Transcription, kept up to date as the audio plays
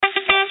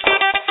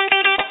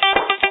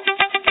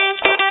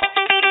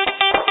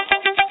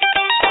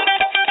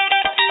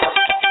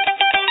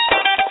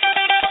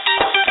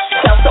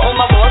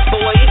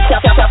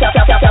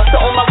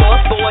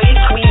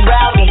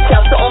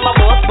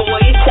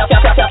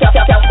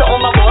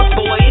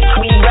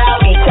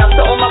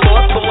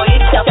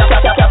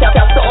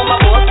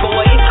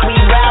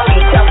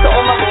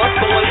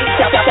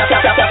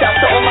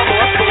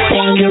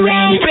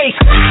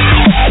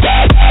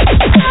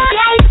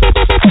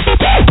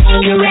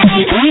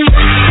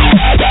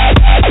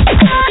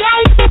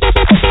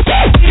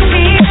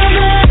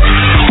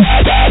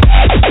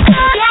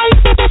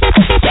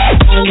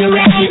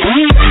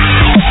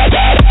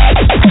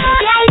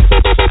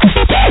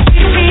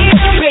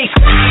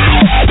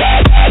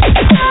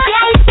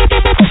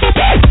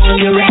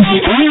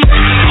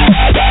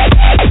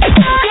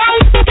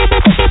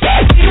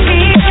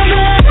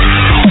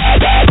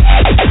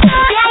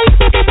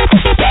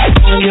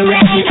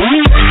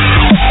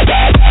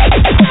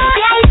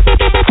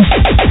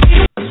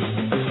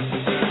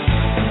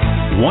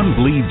One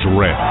bleeds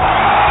red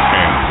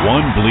and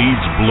one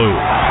bleeds blue.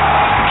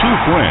 Two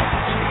friends,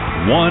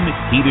 one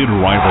heated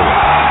rivalry.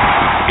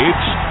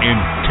 It's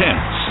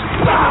intense.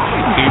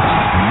 It's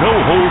no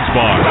holds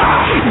barred.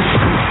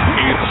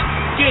 It's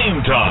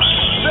game time.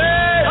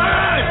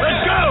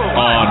 Let's go!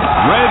 On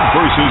Red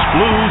vs.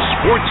 Blue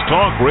Sports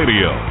Talk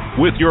Radio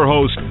with your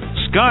hosts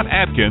Scott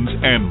Atkins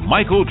and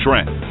Michael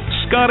Trent.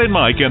 Scott and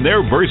Mike and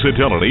their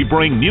versatility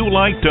bring new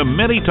light to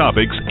many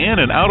topics in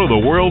and out of the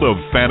world of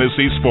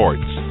fantasy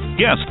sports.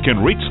 Guests can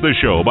reach the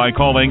show by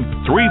calling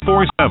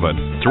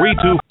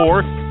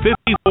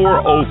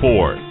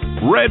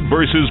 347-324-5404. Red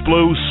vs.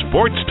 Blue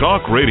Sports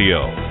Talk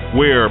Radio,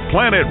 where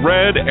Planet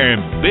Red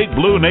and Big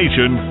Blue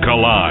Nation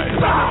collide.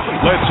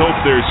 Let's hope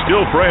they're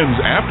still friends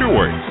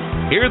afterwards.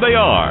 Here they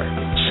are,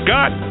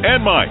 Scott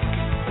and Mike.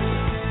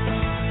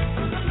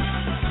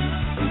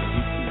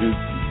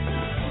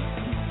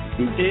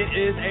 It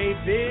is a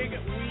big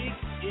week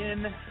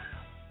in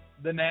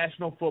the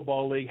National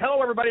Football League.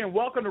 Hello, everybody, and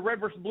welcome to Red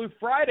vs. Blue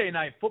Friday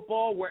Night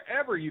Football,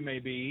 wherever you may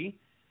be.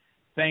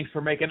 Thanks for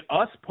making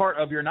us part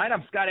of your night.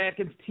 I'm Scott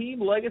Atkins, team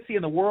legacy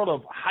in the world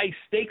of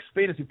high-stakes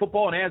fantasy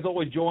football, and as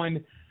always,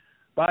 joined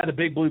by the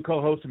Big Blue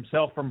co-host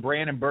himself from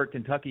Brandenburg,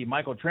 Kentucky,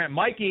 Michael Trent.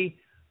 Mikey,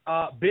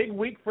 big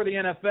week for the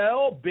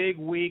NFL, big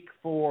week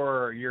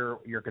for your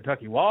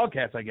Kentucky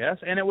Wildcats, I guess,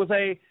 and it was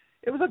a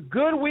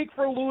good week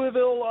for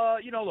Louisville.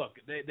 Look,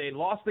 they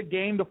lost the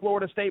game to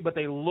Florida State, but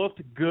they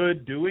looked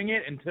good doing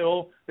it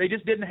until they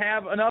just didn't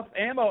have enough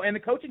ammo. And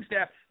the coaching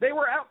staff, they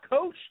were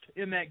out-coached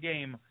in that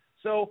game.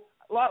 So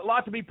a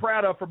lot to be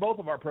proud of for both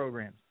of our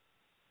programs.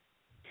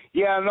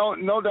 Yeah,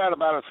 no doubt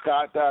about it,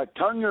 Scott.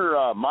 Turn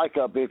your mic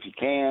up if you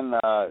can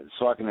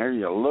so I can hear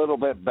you a little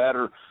bit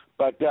better.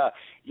 But,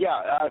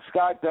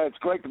 Scott, it's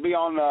great to be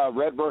on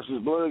Red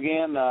versus Blue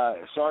again.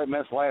 Sorry I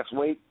missed last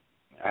week.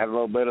 I had a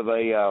little bit of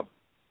a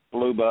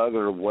blue bug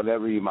or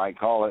whatever you might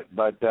call it.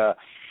 But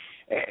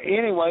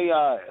anyway,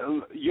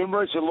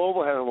 University of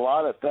Louisville has a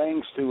lot of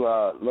things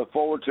to look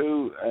forward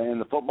to in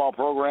the football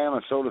program,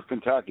 and so does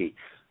Kentucky.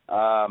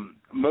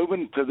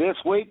 Moving to this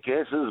week,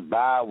 this is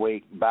bye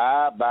week.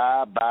 Bye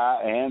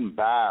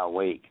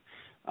week.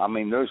 I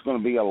mean, there's going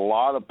to be a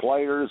lot of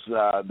players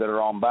that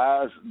are on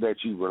byes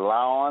that you rely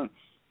on.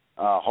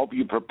 Hope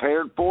you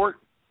prepared for it.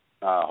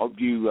 Hope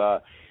you,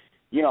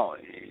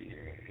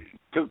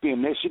 took the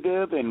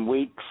initiative in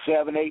week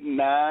 7, 8, and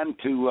 9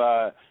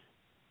 to,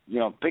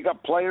 pick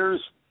up players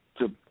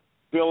to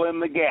fill in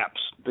the gaps.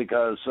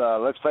 Because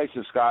let's face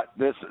it, Scott,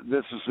 this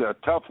is a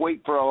tough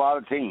week for a lot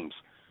of teams.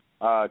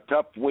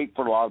 Tough week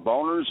for a lot of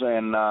owners,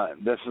 and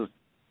this is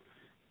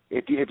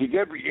if you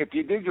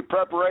did your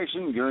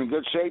preparation, you're in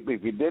good shape.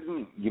 If you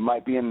didn't, you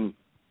might be in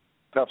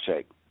tough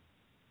shape.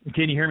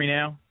 Can you hear me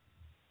now?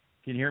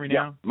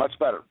 Yeah, much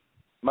better.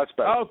 Much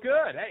better. Oh,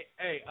 good.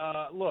 Hey,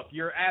 look,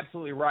 you're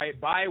absolutely right.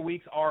 Bye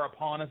weeks are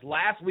upon us.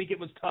 Last week it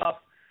was tough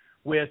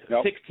with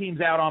 6 teams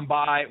out on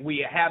bye.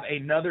 We have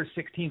another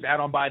 6 teams out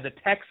on bye. The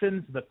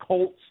Texans, the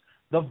Colts,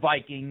 the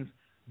Vikings,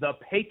 the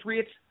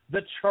Patriots,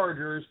 the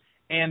Chargers,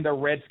 and the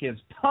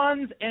Redskins.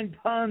 Tons and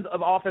tons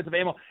of offensive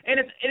ammo. And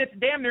it's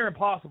damn near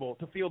impossible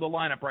to field a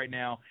lineup right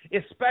now,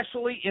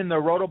 especially in the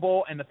Roto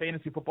Bowl and the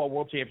Fantasy Football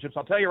World Championships.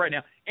 I'll tell you right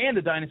now, and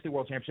the Dynasty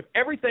World Championship.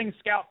 Everything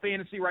Scout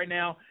Fantasy right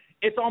now,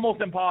 it's almost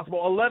impossible.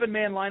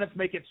 11-man lineups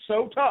make it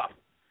so tough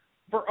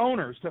for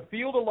owners to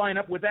field a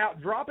lineup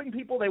without dropping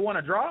people they want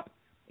to drop.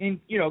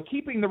 And,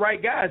 keeping the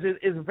right guys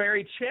is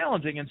very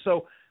challenging. And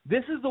so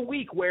this is the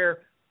week where,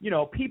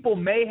 people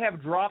may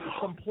have dropped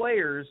some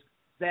players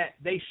that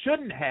they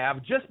shouldn't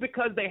have just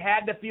because they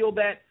had to feel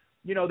that,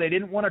 they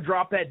didn't want to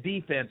drop that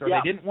defense or they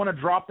didn't want to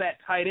drop that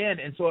tight end,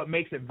 and so it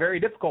makes it very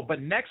difficult.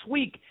 But next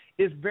week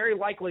is very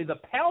likely the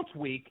pounce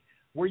week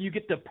where you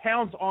get to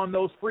pounce on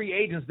those free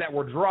agents that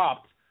were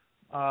dropped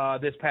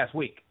this past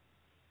week.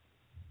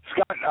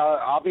 Scott,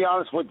 I'll be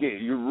honest with you.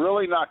 You're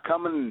really not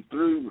coming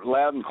through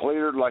loud and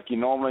clear like you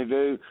normally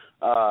do.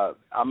 I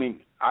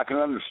can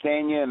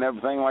understand you and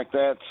everything like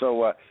that,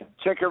 so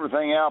check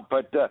everything out.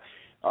 But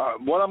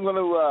what I'm going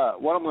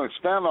to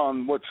expound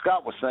on what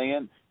Scott was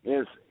saying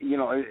is,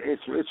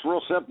 it's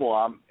real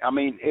simple.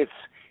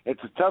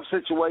 It's a tough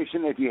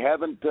situation if you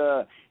haven't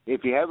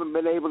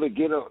been able to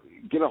get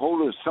a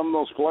hold of some of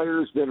those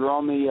players that are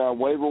on the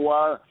waiver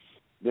wire.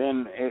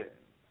 Then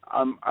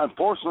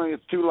unfortunately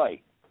it's too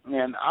late.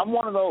 And I'm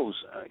one of those.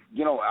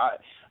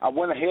 I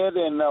went ahead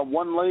in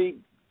one league.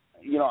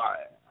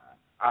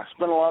 I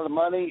spent a lot of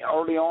money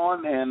early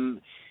on, and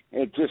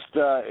it just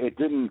it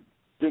didn't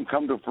didn't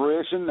come to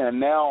fruition, and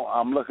now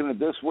I'm looking at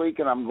this week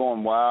and I'm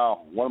going,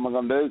 wow, what am I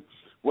going to do?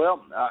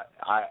 Well,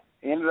 I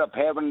ended up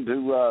having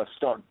to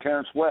start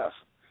Terrence West,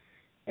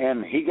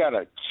 and he got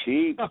a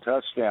cheap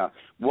touchdown.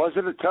 Was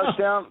it a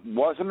touchdown?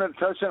 Wasn't it a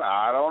touchdown?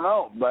 I don't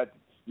know, but,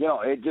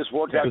 it just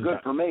worked out good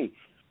for me.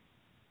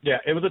 Yeah,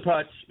 it was a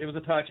touch. It was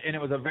a touch, and it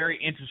was a very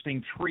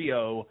interesting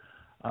trio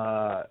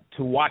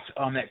to watch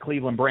on that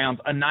Cleveland Browns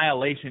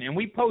annihilation. And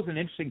we posed an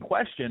interesting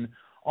question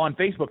on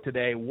Facebook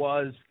today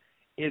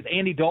is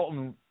Andy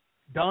Dalton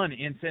done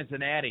in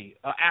Cincinnati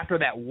after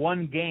that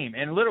one game?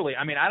 And literally,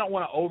 I mean, I don't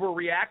want to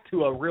overreact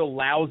to a real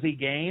lousy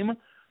game,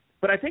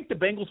 but I think the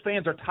Bengals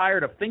fans are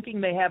tired of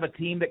thinking they have a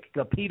team that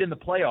can compete in the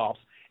playoffs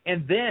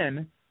and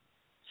then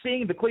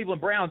seeing the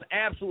Cleveland Browns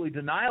absolutely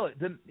demolish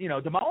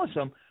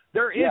them.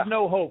 There is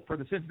no hope for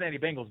the Cincinnati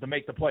Bengals to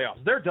make the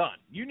playoffs. They're done.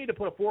 You need to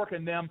put a fork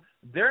in them.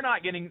 They're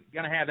not going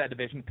to have that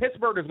division.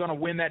 Pittsburgh is going to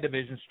win that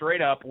division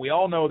straight up. We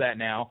all know that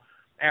now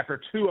after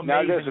two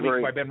amazing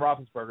weeks by Ben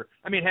Roethlisberger.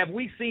 I mean, have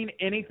we seen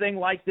anything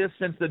like this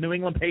since the New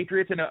England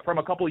Patriots from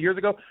a couple of years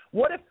ago?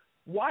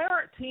 Why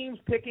aren't teams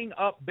picking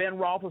up Ben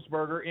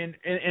Roethlisberger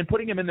and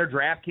putting him in their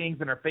DraftKings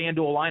and their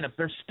FanDuel lineups?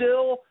 They're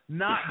still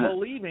not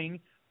believing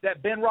that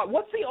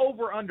what's the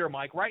over-under,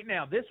 Mike, right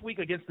now, this week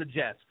against the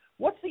Jets?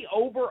 What's the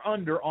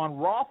over-under on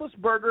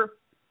Roethlisberger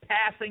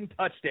passing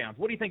touchdowns?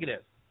 What do you think it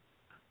is?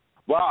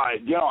 Well, I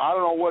don't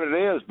know what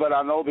it is, but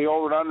I know the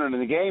over-under in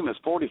the game is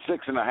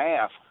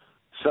 46.5.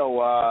 So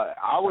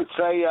I would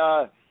say,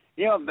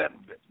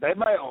 they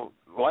might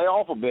lay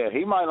off a bit.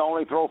 He might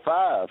only throw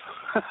 5.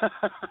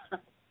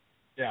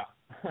 Yeah.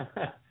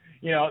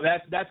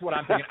 That's what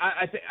I'm thinking.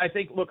 I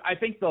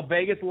think the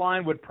Vegas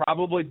line would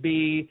probably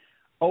be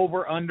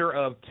over-under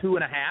of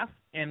 2.5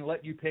 and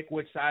let you pick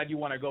which side you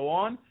want to go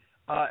on.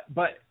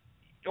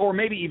 Or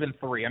maybe even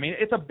 3. I mean,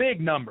 it's a big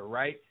number,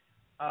 right?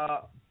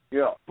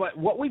 Yeah. But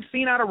what we've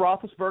seen out of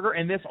Roethlisberger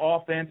and this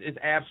offense is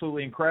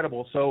absolutely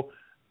incredible. So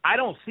I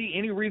don't see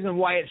any reason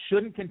why it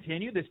shouldn't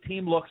continue. This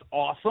team looks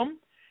awesome.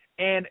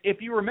 And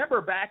if you remember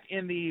back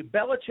in the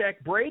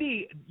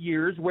Belichick-Brady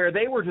years where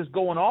they were just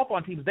going off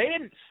on teams, they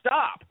didn't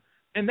stop.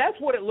 And that's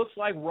what it looks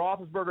like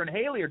Roethlisberger and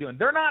Haley are doing.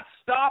 They're not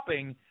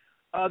stopping.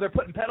 They're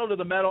putting pedal to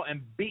the metal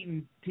and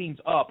beating teams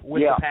up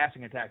with the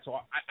passing attack. So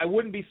I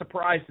wouldn't be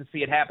surprised to see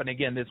it happen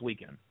again this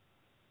weekend.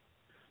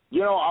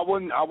 I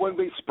wouldn't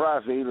be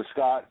surprised either,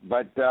 Scott.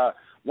 But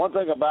one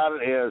thing about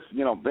it is,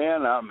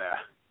 Ben,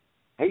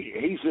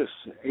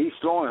 he's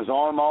throwing his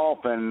arm off,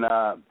 and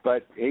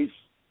but he's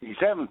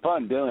having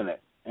fun doing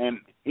it, and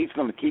he's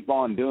going to keep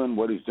on doing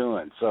what he's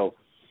doing. So,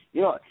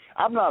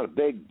 I'm not a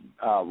big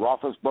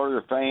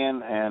Roethlisberger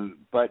fan,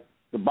 but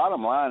the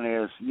bottom line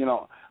is,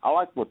 I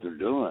like what they're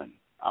doing.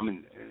 I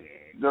mean,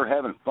 they're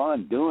having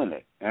fun doing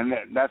it, and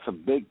that's a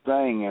big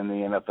thing in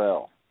the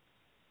NFL.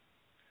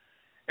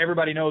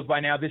 Everybody knows by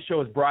now this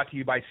show is brought to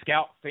you by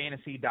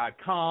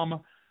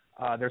ScoutFantasy.com.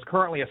 There's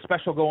currently a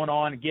special going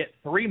on. Get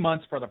 3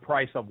 months for the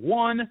price of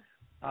 1.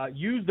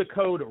 Use the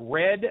code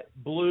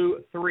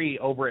REDBLUE3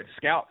 over at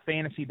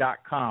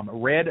ScoutFantasy.com.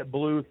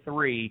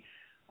 REDBLUE3,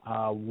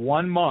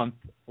 1 month.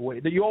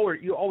 You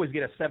always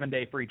get a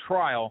 7-day free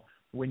trial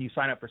when you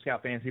sign up for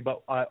Scout Fantasy,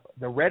 but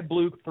the Red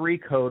Blue 3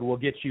 code will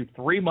get you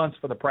 3 months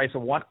for the price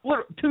of 1,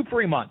 2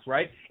 free months,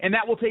 right? And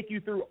that will take you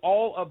through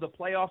all of the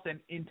playoffs and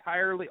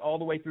entirely all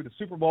the way through the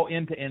Super Bowl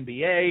into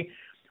NBA.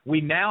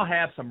 We now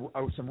have some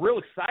real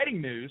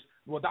exciting news.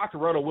 Well, Dr.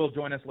 Roto will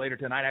join us later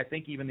tonight. I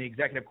think even the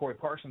executive Corey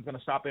Carson's going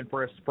to stop in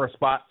for a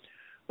spot.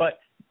 But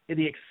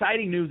the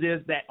exciting news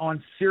is that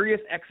on Sirius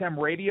XM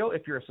Radio,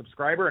 if you're a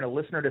subscriber and a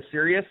listener to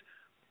Sirius,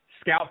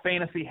 Scout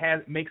Fantasy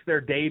makes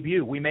their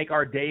debut. We make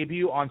our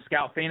debut on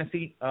Scout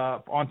Fantasy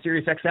on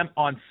Sirius XM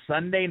on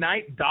Sunday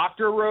night.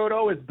 Dr.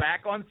 Roto is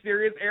back on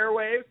Sirius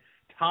Airwaves.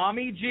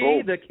 Tommy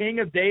G, the king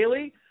of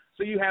daily.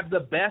 So you have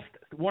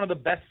one of the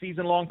best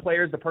season-long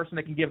players, the person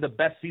that can give the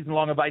best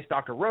season-long advice,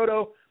 Dr.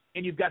 Roto,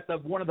 and you've got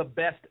one of the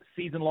best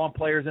season-long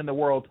players in the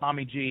world,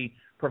 Tommy G,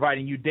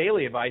 providing you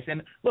daily advice.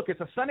 And look,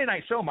 it's a Sunday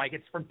night show, Mike.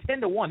 It's from 10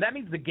 to 1. That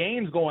means the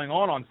game's going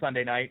on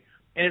Sunday night.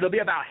 And it'll be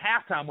about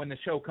halftime when the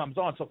show comes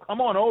on. So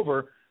come on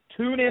over,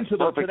 tune into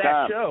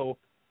that show,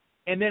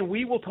 and then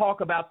we will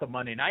talk about the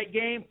Monday night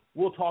game.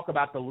 We'll talk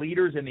about the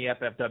leaders in the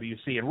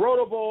FFWC and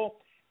Roto Bowl,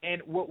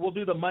 and we'll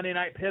do the Monday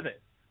night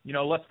pivot.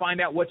 Let's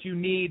find out what you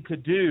need to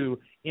do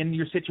in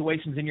your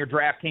situations in your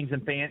DraftKings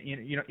and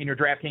in your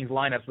DraftKings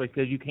lineups,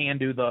 because you can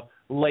do the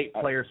late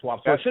player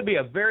swap. So it should be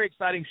a very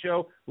exciting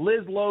show.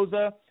 Liz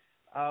Loza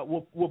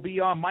will be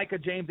on. Micah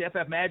James, the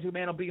FF Magic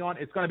Man, will be on.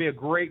 It's going to be a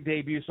great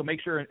debut, so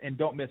make sure and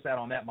don't miss out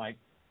on that, Mike.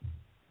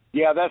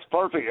 Yeah, that's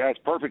perfect. That's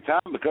perfect time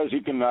because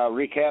you can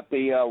recap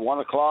the 1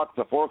 o'clock,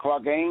 the 4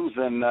 o'clock games,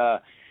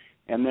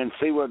 and then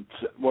see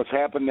what's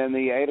happened in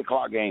the 8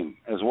 o'clock game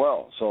as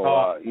well. So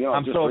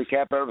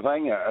recap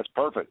everything. That's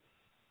perfect.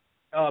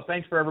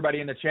 Thanks for everybody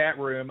in the chat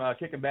room.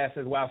 Kick and Bass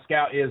says, wow,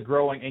 Scout is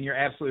growing, and you're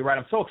absolutely right.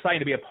 I'm so excited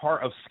to be a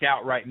part of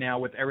Scout right now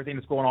with everything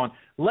that's going on.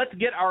 Let's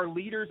get our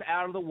leaders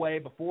out of the way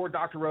before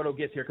Dr. Roto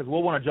gets here, because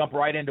we'll want to jump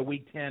right into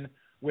Week 10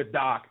 with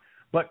Doc.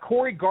 But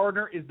Corey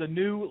Gardner is the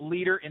new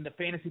leader in the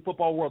Fantasy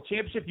Football World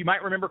Championship. You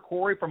might remember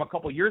Corey from a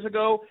couple years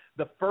ago,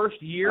 the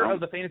first year of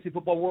the Fantasy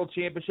Football World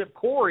Championship.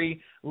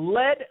 Corey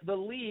led the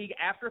league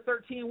after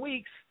 13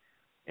 weeks,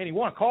 and he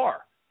won a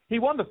car. He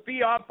won the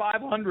Fiat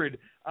 500.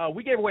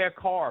 We gave away a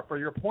car for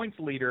your points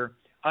leader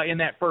in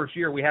that first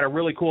year. We had a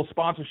really cool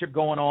sponsorship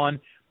going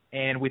on,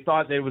 and we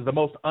thought that it was the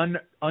most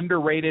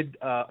underrated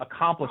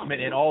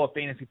accomplishment in all of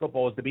fantasy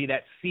football is to be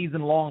that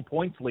season-long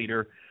points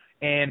leader.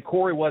 And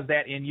Corey was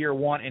that in year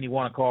one, and he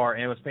won a car,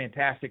 and it was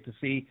fantastic to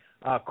see.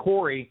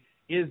 Corey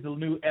is the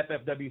new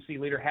FFWC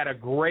leader, had a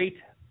great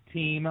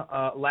team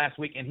last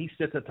week, and he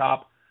sits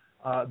atop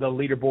the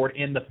leaderboard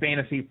in the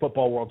Fantasy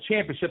Football World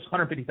Championships,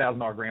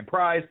 $150,000 grand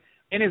prize.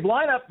 And his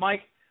lineup,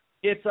 Mike,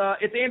 it's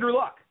Andrew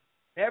Luck.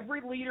 Every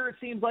leader, it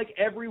seems like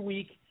every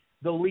week,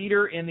 the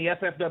leader in the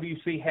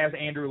FFWC has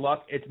Andrew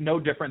Luck. It's no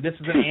different. This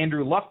is an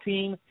Andrew Luck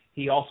team.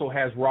 He also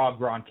has Rob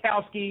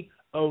Gronkowski,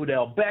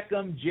 Odell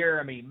Beckham,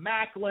 Jeremy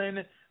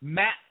Maclin,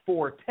 Matt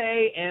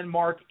Forte, and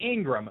Mark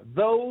Ingram.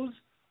 Those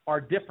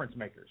are difference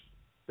makers.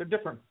 They're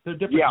different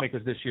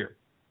makers this year.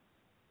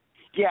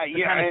 Yeah,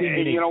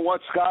 and you know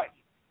what, Scott?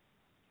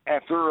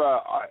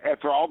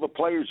 After all the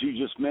players you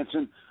just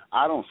mentioned,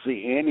 I don't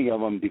see any of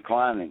them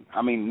declining.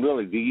 I mean,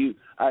 really, do you?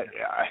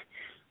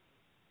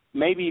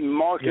 Maybe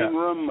Mark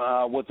Ingram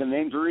with an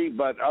injury,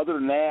 but other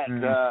than that,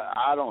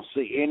 I don't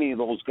see any of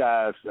those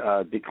guys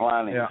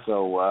declining. Yeah.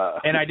 So,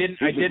 and I didn't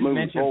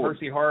mention forward.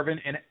 Percy Harvin,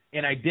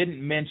 and I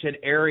didn't mention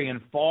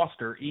Arian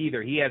Foster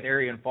either. He has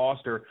Arian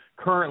Foster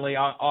currently,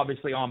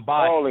 obviously on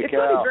bye. It's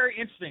going to be very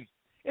interesting.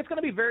 It's going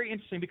to be very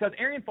interesting because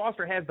Arian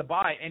Foster has the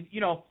bye, and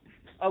you know,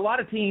 a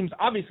lot of teams,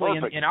 obviously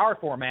in our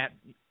format,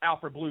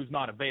 Alfred Blue's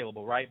not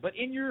available, right? But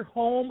in your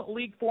home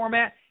league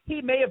format,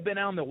 he may have been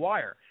on the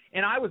wire.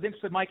 And I was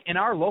interested, Mike, in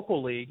our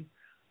local league,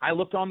 I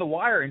looked on the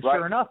wire, and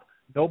sure enough,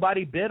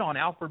 nobody bid on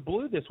Alfred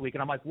Blue this week.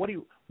 And I'm like,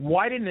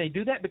 why didn't they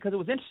do that? Because it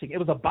was interesting. It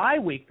was a bye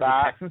week for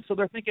the Texans, so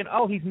they're thinking,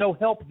 he's no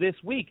help this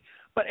week.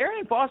 But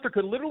Arian Foster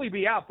could literally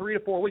be out 3 to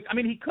 4 weeks. I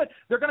mean, he could.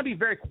 They're going to be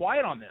very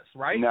quiet on this,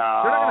 right?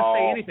 No, they're not going to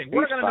say anything.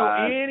 We're not going to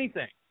know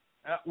anything.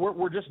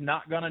 We're just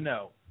not going to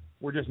know.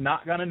 We're just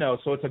not going to know.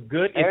 So it's a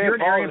good – if you're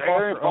an Arian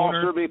Foster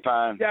owner, be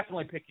fine.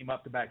 Definitely pick him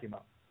up to back him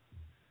up.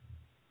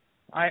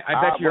 I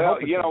bet you're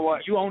hoping. You know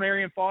what? You own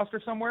Arian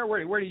Foster somewhere? Where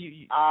do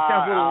you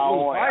sounds a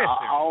little biased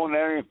there. I own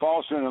Arian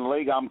Foster in the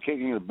league I'm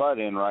kicking his butt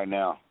in right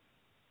now.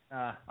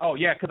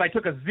 Because I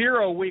took a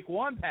 0 week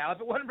one, pal.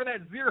 If it wasn't for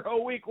that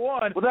 0 week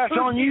one. Well, that's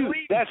on you.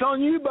 That's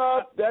on you,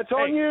 Bob. That's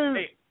on you.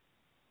 Hey,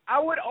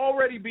 I would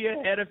already be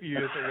ahead of you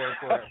if it weren't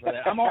for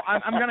that.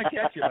 I'm going to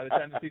catch you by the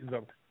time the season's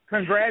over.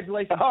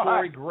 Congratulations,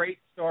 Corey. Great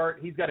start.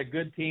 He's got a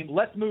good team.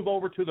 Let's move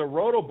over to the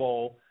Roto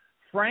Bowl.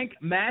 Frank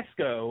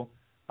Masco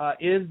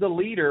is the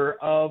leader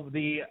of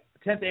the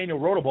 10th annual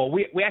Roto Bowl.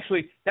 We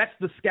actually, that's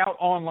the Scout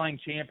Online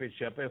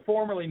Championship,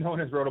 formerly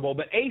known as Roto Bowl.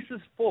 But Ace is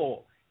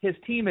full. His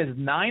team is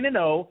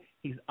 9-0.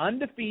 He's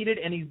undefeated,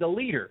 and he's the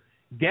leader.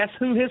 Guess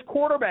who his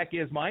quarterback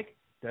is, Mike?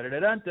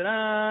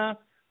 Da-da-da-da-da-da.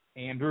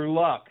 Andrew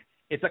Luck.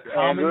 It's a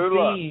common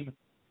theme.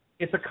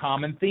 It's a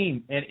common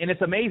theme. And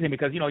it's amazing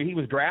because, you know, he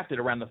was drafted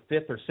around the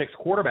 5th or 6th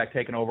quarterback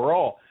taken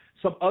overall.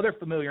 Some other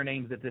familiar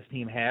names that this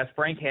team has.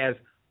 Frank has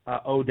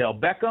Odell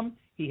Beckham.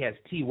 He has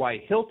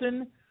T.Y.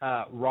 Hilton,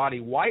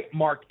 Roddy White,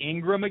 Mark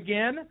Ingram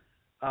again,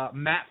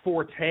 Matt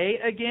Forte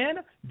again,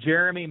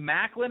 Jeremy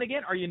Maclin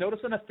again. Are you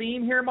noticing a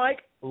theme here,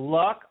 Mike?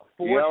 Luck,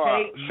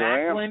 Forte,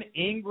 Maclin,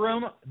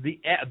 Ingram,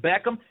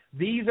 Beckham.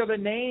 These are the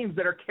names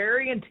that are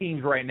carrying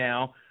teams right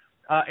now.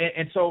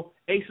 And so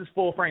Ace is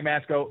full, Frank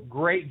Masco.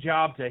 Great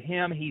job to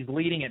him. He's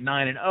leading at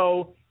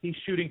 9-0. He's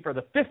shooting for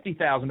the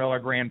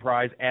 $50,000 grand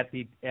prize at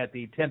the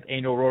 10th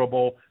annual Roto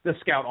Bowl, the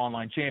Scout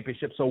Online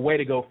Championship. So way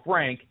to go,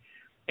 Frank.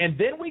 And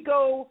then we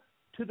go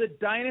to the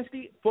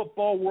Dynasty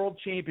Football World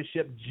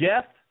Championship.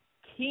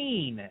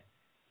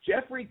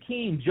 Jeffrey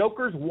Keene,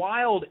 Joker's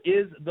Wild,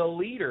 is the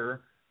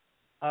leader.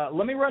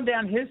 Let me run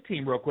down his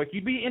team real quick.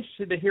 You'd be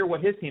interested to hear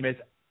what his team is.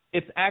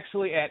 It's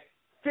actually at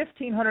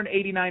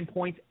 1,589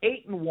 points,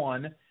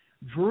 8-1.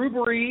 Drew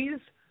Brees,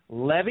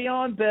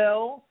 Le'Veon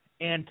Bell,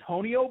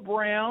 Antonio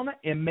Brown,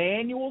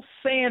 Emmanuel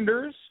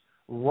Sanders,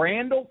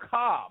 Randall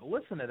Cobb.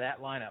 Listen to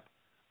that lineup.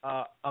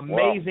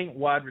 Amazing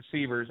wide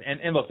receivers,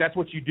 and look, that's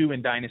what you do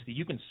in Dynasty.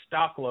 You can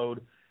stock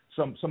load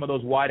some of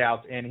those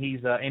wideouts, and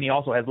he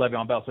also has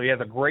Le'Veon Bell, so he has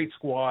a great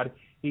squad.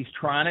 He's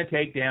trying to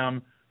take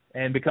down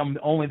and become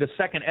only the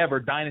second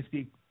ever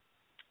Dynasty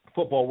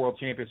Football World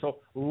Champion. So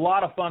a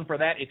lot of fun for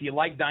that. If you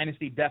like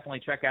Dynasty, definitely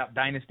check out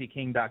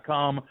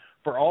dynastyking.com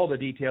for all the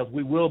details.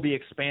 We will be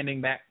expanding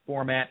that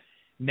format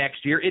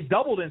next year. It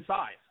doubled in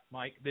size,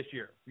 Mike, this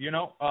year.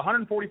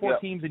 144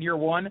 teams in year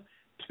one,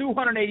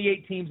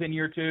 288 teams in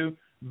year two.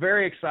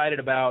 Very excited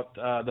about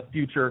the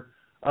future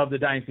of the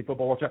Dynasty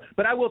Football World Championship.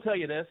 But I will tell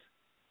you this,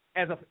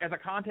 as a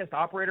contest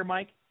operator,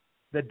 Mike,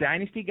 the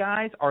Dynasty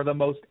guys are the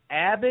most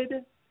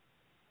avid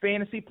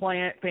fantasy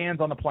fans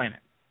on the planet.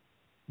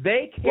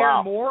 They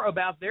care more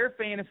about their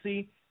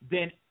fantasy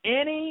than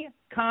any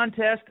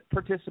contest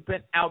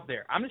participant out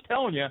there. I'm just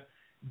telling you,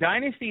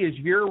 Dynasty is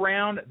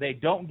year-round. They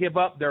don't give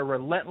up. They're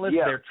relentless.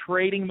 Yeah. They're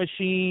trading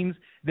machines.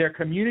 They're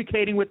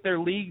communicating with their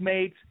league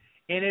mates,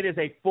 and it is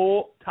a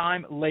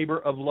full-time labor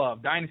of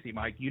love. Dynasty,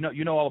 Mike, you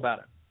know all about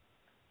it.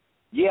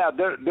 Yeah,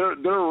 they're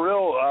a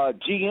real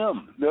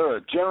GM. They're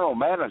a general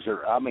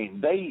manager. I mean,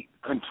 they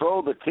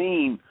control the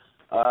team.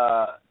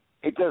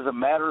 It doesn't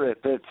matter if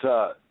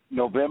it's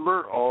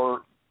November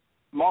or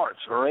March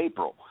or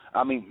April.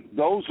 I mean,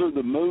 those are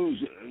the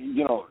moves.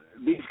 You know,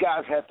 these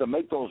guys have to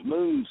make those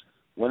moves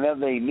whenever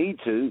they need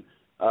to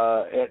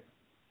at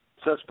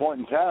such point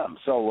in time.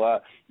 So,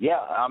 yeah,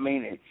 I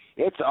mean,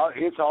 it's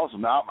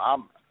awesome. I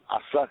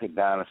suck at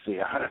Dynasty.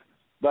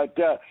 But,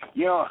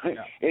 you know,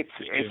 it's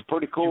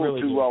pretty cool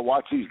really to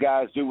watch these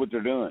guys do what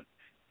they're doing.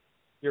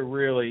 You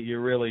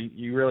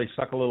really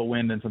suck a little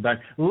wind in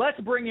sometimes. Let's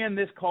bring in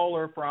this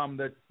caller from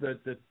the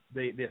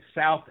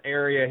South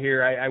area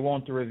here. I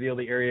won't reveal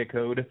the area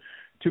code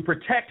to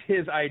protect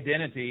his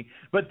identity,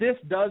 but this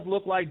does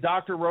look like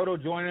Dr. Roto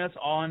joining us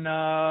on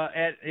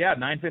at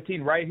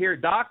 9:15 right here.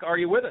 Doc, are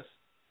you with us?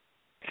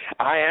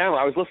 I am.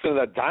 I was listening to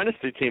that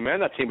Dynasty team, man.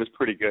 That team was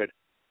pretty good.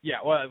 Yeah,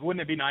 well,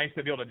 wouldn't it be nice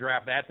to be able to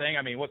draft that thing?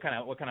 I mean, what kind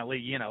of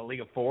league? You know, League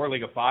of 4,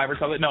 League of 5, or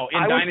something? No, in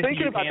I Dynasty, was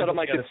thinking about that. I'm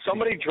like, did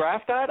somebody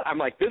draft that? I'm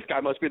like, this guy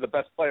must be the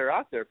best player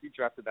out there if he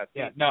drafted that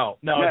team. Yeah, no.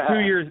 Yeah.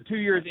 2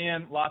 years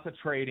in, lots of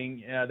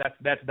trading.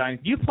 That's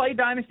Dynasty. Do you play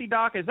Dynasty,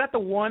 Doc? Is that the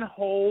one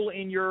hole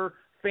in your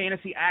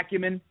fantasy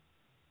acumen?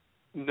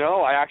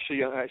 No,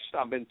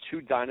 I'm in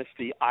 2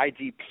 Dynasty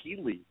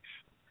IDP leagues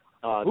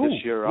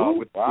this year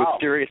with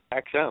Sirius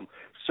XM.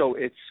 So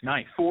it's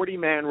nice.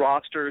 40-man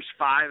rosters,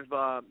 5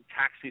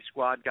 taxi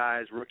squad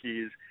guys,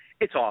 rookies.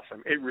 It's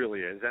awesome. It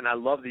really is. And I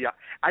love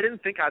I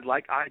didn't think I'd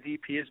like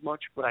IDP as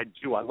much, but I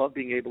do. I love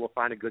being able to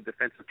find a good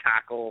defensive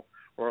tackle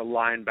or a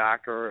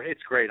linebacker.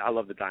 It's great. I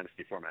love the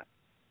Dynasty format.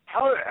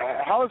 How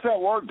does that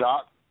work,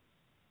 Doc?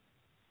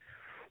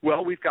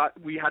 Well, we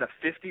had a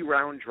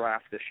 50-round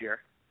draft this year.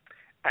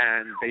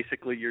 And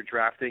basically you're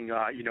drafting,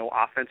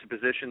 offensive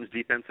positions,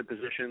 defensive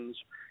positions.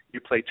 You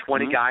play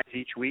 20 guys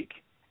each week.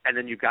 And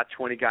then you've got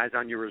 20 guys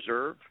on your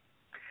reserve.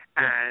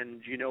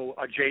 And,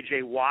 a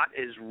J.J. Watt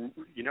is,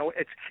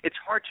 it's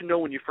hard to know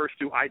when you first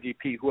do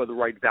IDP who are the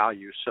right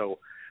values. So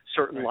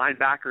certain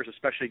linebackers,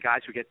 especially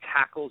guys who get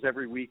tackles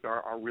every week,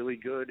 are really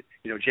good.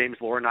 James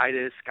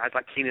Laurinaitis, guys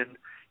like Keenan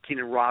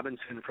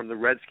Robinson from the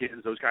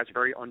Redskins, those guys are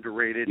very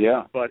underrated.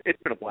 Yeah. But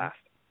it's been a blast.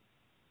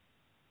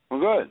 Well,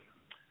 good.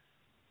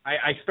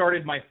 I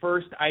started my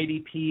first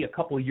IDP a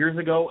couple of years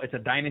ago. It's a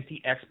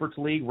Dynasty Experts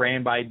League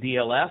ran by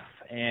DLF,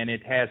 and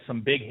it has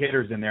some big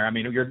hitters in there. I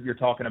mean, you're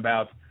talking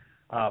about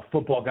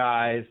Football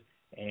Guys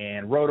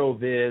and Roto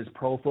Viz,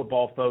 Pro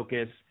Football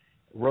Focus,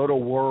 Roto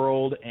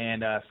World,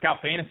 and Scout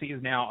Fantasy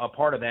is now a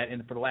part of that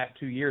for the last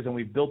 2 years, and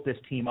we've built this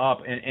team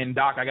up. And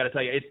Doc, I got to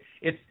tell you,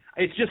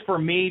 it's just for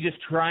me just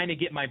trying to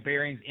get my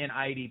bearings in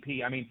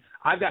IDP. I mean,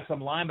 I've got some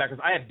linebackers.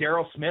 I have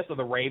Darryl Smith of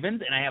the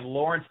Ravens, and I have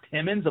Lawrence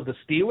Timmons of the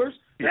Steelers.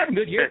 They're having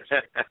good years.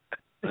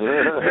 They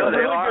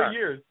are. Good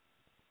years.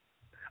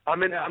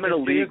 I'm in a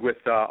league with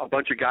a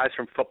bunch of guys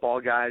from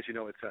Football Guys.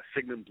 It's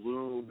Sigmund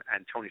Bloom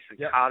and Tony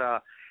Sincata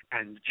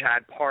and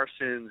Chad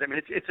Parsons. I mean,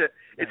 it's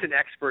an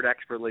expert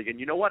league. And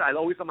you know what? I'm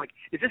like,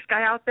 is this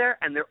guy out there?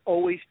 And they're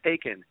always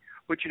taken.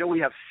 But, we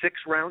have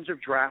 6 rounds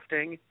of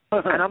drafting,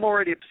 and I'm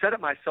already upset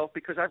at myself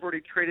because I've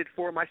already traded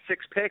 4 of my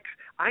 6 picks.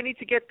 I need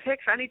to get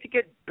picks. I need to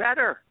get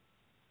better.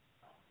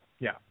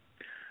 Yeah.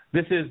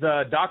 This is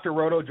Dr.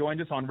 Roto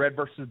joins us on Red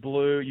versus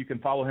Blue. You can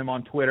follow him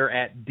on Twitter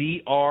at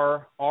DRROTO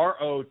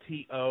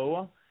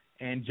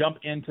and jump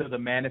into the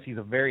madness. He's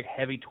a very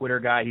heavy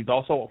Twitter guy. He's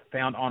also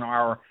found on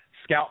our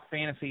Scout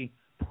Fantasy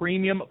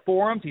Premium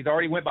forums. He's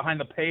already went behind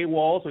the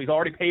paywall, so he's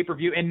already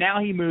pay-per-view, and now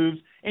he moves.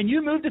 And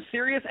you moved to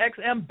Sirius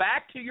XM,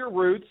 back to your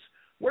roots,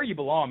 where you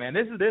belong, man.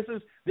 This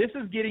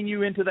is getting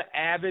you into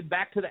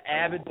back to the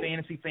avid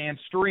fantasy fan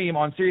stream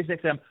on Sirius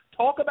XM.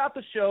 Talk about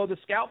the show, the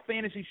Scout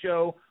Fantasy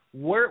Show.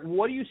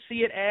 What do you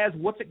see it as?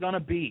 What's it going to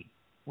be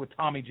with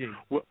Tommy G?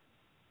 Well,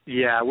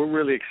 yeah, we're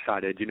really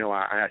excited.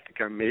 I think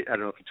I don't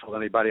know if you told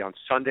anybody, on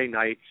Sunday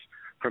nights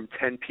from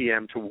 10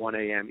 p.m. to 1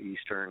 a.m.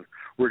 Eastern,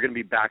 we're going to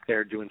be back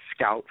there doing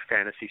Scout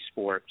Fantasy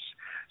Sports.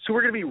 So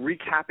we're going to be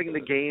recapping the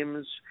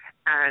games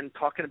and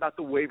talking about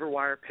the waiver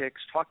wire picks,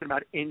 talking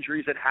about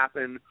injuries that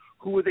happen,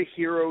 who are the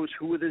heroes,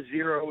 who are the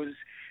zeros,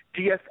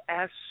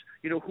 DFS,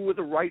 who are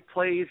the right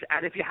plays,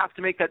 and if you have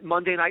to make that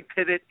Monday night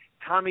pivot,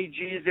 Tommy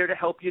G is there to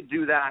help you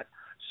do that.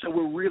 So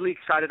we're really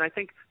excited. And I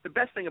think the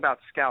best thing about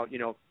Scout,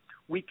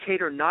 we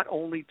cater not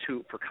only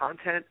for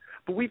content,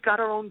 but we've got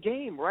our own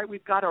game, right?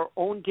 We've got our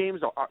own games.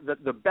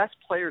 The best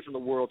players in the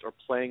world are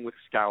playing with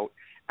Scout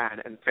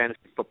and Fantasy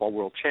Football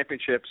World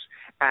Championships,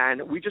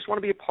 and we just want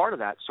to be a part of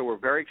that. So we're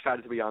very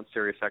excited to be on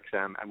Sirius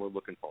XM, and we're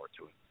looking forward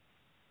to it.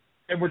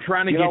 And we're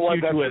trying to get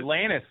you to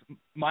Atlantis,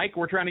 Mike.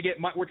 We're trying to get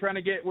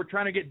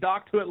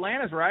Doc to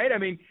Atlantis, right? I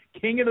mean,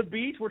 King of the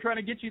Beach. We're trying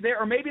to get you there,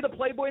 or maybe the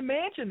Playboy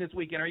Mansion this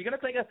weekend. Are you going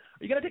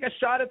to take a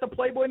shot at the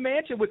Playboy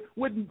Mansion?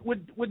 Would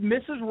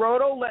Mrs.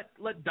 Roto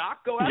let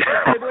Doc go out to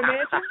the Playboy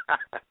Mansion?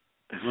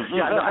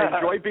 Yeah,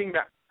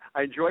 I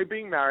I enjoy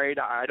being married.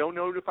 I don't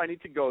know if I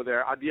need to go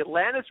there. The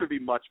Atlantis would be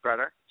much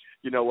better.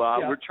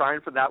 We're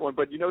trying for that one.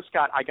 But,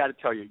 Scott, I got to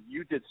tell you,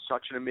 you did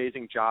such an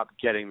amazing job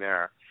getting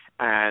there.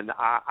 And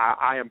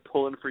I am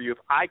pulling for you. If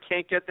I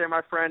can't get there,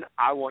 my friend,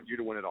 I want you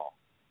to win it all.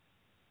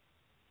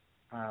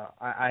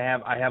 I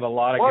have a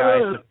lot of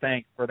guys to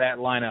thank for that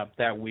lineup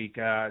that week.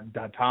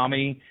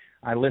 Tommy,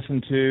 I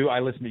listened to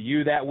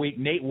you that week.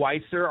 Nate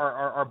Weisser,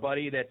 our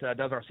buddy that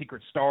does our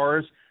Secret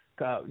Stars.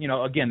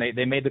 Again,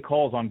 they made the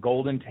calls on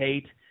Golden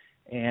Tate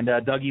and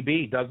Dougie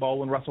B, Doug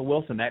Baldwin, Russell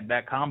Wilson.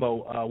 That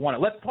combo won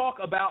it. Let's talk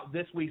about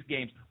this week's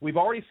games. We've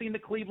already seen the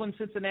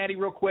Cleveland-Cincinnati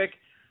real quick.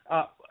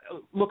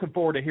 Looking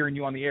forward to hearing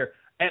you on the air.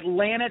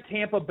 Atlanta,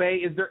 Tampa Bay,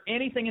 is there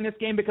anything in this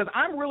game? Because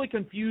I'm really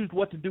confused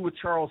what to do with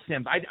Charles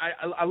Sims.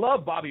 I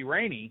love Bobby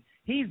Rainey.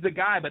 He's the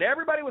guy, but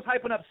everybody was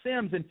hyping up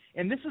Sims,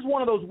 and this is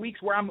one of those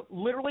weeks where I'm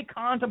literally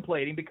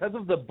contemplating, because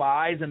of the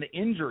buys and the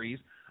injuries,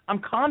 I'm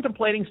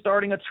contemplating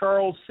starting a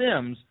Charles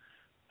Sims,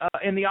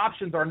 and the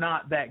options are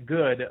not that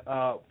good.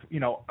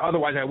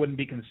 Otherwise I wouldn't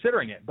be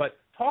considering it. But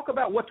talk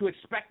about what to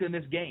expect in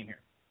this game here.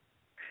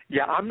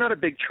 Yeah, I'm not a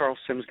big Charles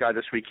Sims guy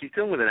this week. He's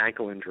dealing with an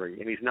ankle injury,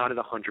 and he's not at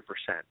 100%.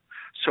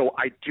 So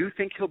I do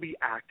think he'll be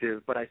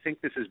active, but I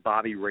think this is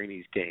Bobby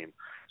Rainey's game.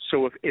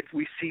 So if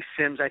we see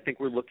Sims, I think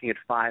we're looking at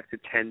 5 to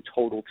 10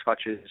 total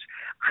touches.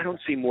 I don't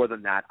see more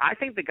than that. I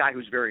think the guy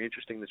who's very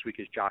interesting this week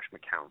is Josh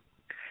McCown.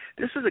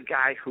 This is a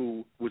guy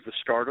who was the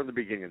starter in the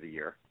beginning of the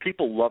year.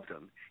 People loved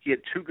him. He had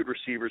two good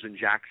receivers in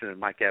Jackson and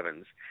Mike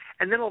Evans.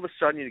 And then all of a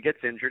sudden he gets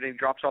injured and he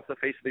drops off the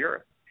face of the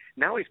earth.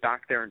 Now he's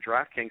back there in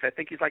DraftKings. I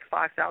think he's like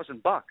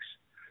 $5,000.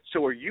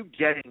 So are you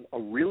getting a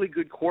really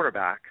good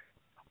quarterback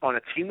on a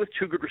team with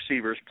two good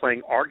receivers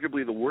playing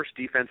arguably the worst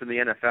defense in the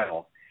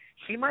NFL?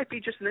 He might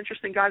be just an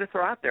interesting guy to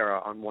throw out there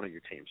on one of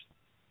your teams.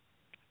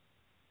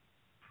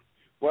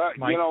 Well,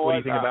 Mike, you know what? Do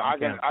you think about I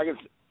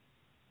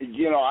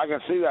can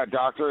see that,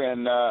 Doctor.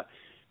 And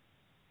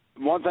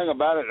one thing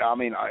about it, I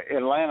mean,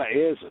 Atlanta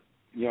is,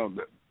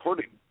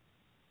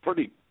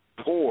 pretty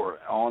poor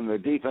on the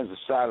defensive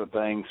side of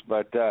things,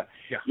 but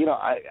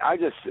I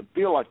just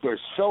feel like there's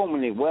so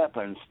many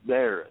weapons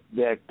there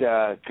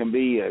that can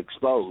be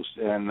exposed,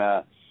 and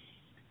I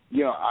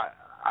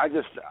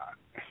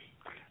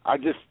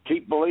just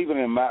keep believing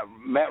in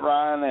Matt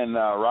Ryan and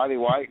Roddy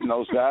White and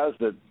those guys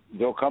that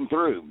they'll come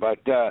through. But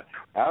I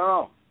don't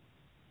know.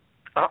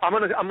 I'm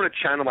gonna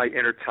channel my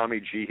inner Tommy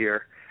G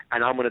here,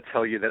 and I'm gonna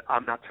tell you that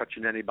I'm not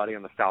touching anybody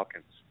on the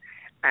Falcons.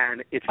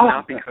 And it's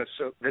not because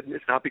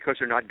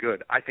they're not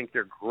good. I think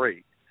they're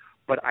great,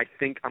 but I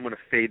think I'm going to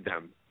fade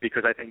them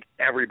because I think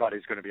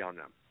everybody's going to be on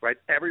them, right?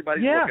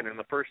 Everybody's looking, and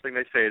the first thing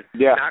they say is,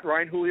 Matt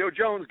Ryan, Julio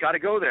Jones, got to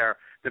go there.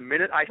 The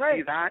minute I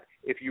see that,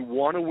 if you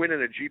want to win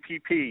in a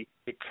GPP,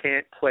 you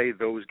can't play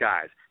those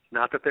guys.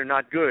 Not that they're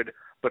not good,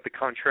 but the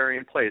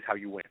contrarian play is how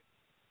you win.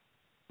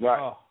 Right.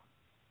 Oh.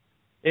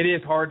 It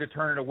is hard to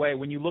turn it away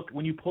when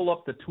you pull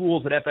up the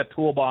tools at FF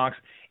Toolbox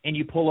and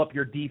you pull up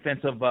your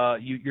defensive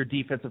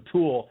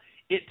tool.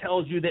 It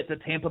tells you that the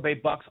Tampa Bay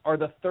Bucks are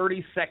the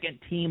 32nd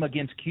team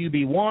against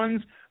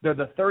QB1s. They're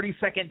the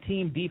 32nd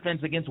team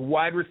defense against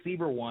wide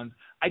receiver ones.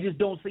 I just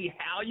don't see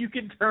how you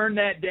can turn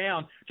that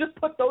down. Just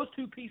put those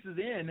two pieces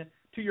in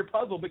to your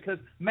puzzle because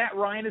Matt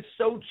Ryan is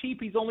so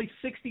cheap. He's only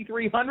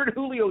 $6,300.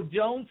 Julio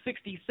Jones,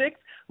 $66.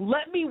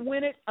 Let me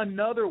win it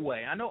another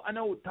way. I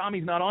know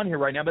Tommy's not on here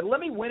right now, but let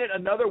me win it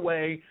another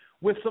way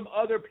with some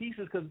other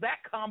pieces because that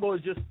combo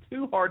is just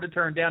too hard to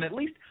turn down. At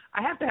least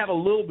I have to have a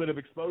little bit of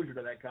exposure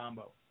to that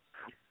combo.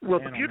 Well,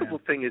 the beautiful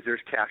thing is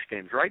there's cash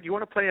games, right? You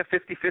want to play a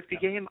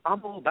 50-50 game?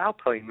 I'm all about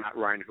playing Matt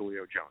Ryan and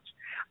Julio Jones.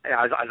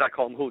 As I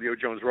call him, Julio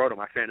Jones Roto,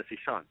 my fantasy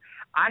son.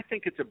 I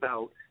think it's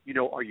about,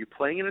 are you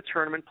playing in a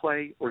tournament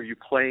play or are you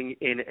playing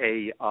in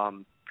a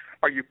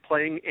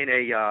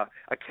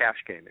cash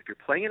game? If you're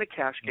playing in a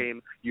cash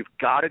game, you've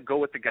got to go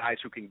with the guys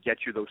who can get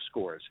you those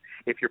scores.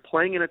 If you're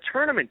playing in a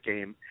tournament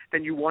game,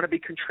 then you want to be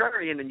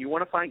contrarian and you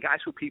want to find guys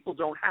who people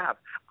don't have.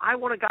 I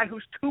want a guy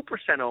who's 2%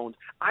 owned.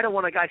 I don't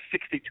want a guy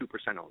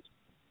 62% owned.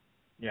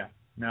 Yeah.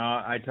 No,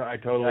 I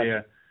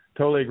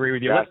totally agree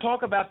with you. Let's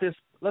talk about this.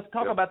 Let's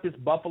talk about this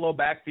Buffalo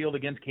backfield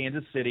against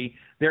Kansas City.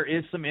 There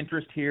is some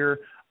interest here.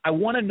 I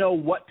want to know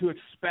what to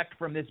expect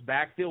from this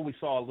backfield. We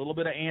saw a little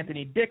bit of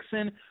Anthony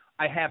Dixon.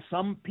 I have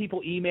some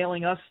people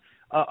emailing us,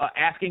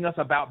 asking us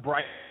about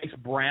Bryce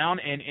Brown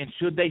and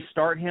should they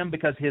start him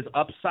because his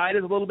upside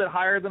is a little bit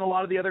higher than a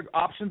lot of the other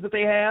options that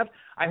they have.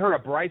 I heard a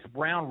Bryce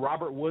Brown,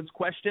 Robert Woods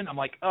question. I'm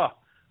like,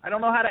 I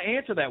don't know how to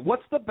answer that.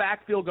 What's the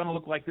backfield going to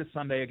look like this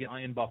Sunday again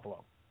in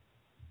Buffalo?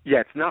 Yeah,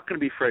 it's not going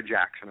to be Fred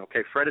Jackson,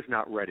 okay? Fred is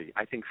not ready.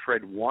 I think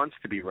Fred wants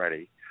to be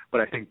ready,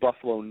 but I think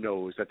Buffalo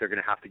knows that they're going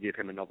to have to give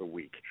him another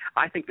week.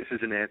 I think this is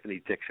an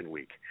Anthony Dixon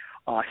week.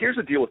 Here's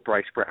the deal with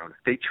Bryce Brown.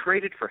 They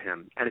traded for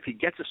him, and if he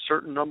gets a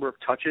certain number of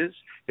touches,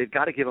 they've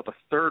got to give up a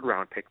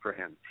third-round pick for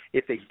him.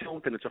 If they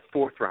don't, then it's a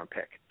fourth-round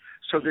pick.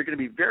 So they're going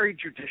to be very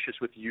judicious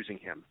with using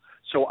him.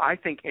 So I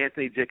think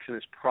Anthony Dixon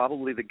is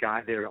probably the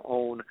guy there to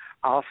own.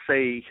 I'll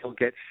say he'll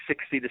get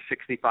 60 to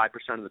 65%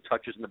 of the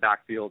touches in the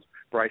backfield.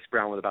 Bryce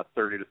Brown with about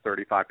 30 to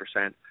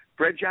 35%.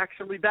 Fred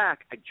Jackson will be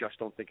back. I just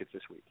don't think it's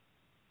this week.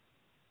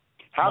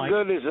 How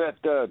good is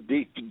that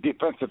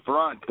defensive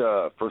front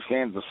for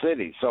Kansas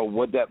City? So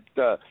would that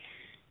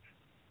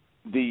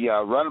the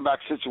running back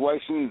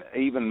situation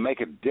even make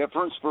a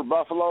difference for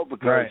Buffalo?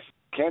 Because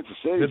Kansas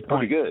City is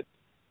pretty good.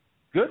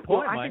 Good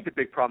point, Mike. I think the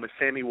big problem is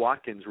Sammy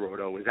Watkins,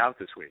 Roto, is out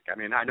this week. I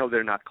mean, I know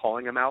they're not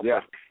calling him out,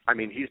 but, I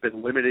mean, he's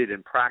been limited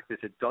in practice.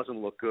 It doesn't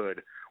look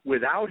good.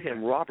 Without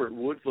him, Robert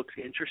Woods looks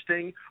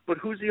interesting, but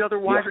who's the other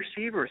wide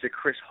receiver? Is it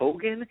Chris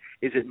Hogan?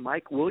 Is it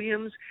Mike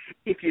Williams?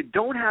 If you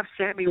don't have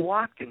Sammy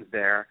Watkins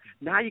there,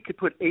 now you could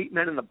put 8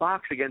 men in the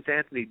box against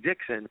Anthony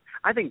Dixon.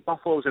 I think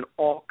Buffalo's in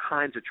all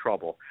kinds of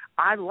trouble.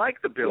 I like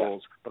the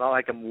Bills, but I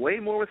like them way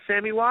more with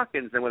Sammy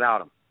Watkins than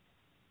without him.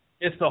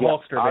 It's the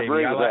Hulkster,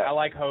 baby. I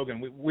like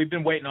Hogan. We've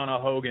been waiting on a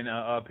Hogan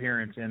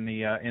appearance in the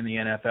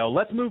NFL.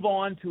 Let's move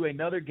on to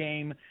another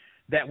game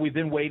that we've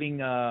been waiting.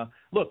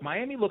 Look,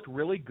 Miami looked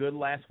really good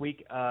last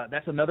week.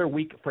 That's another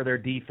week for their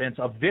defense,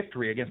 a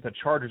victory against the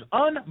Chargers.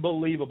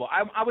 Unbelievable.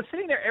 I was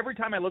sitting there every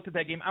time I looked at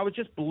that game. I was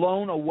just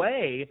blown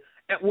away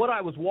at what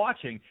I was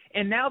watching.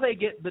 And now they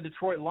get the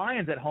Detroit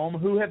Lions at home,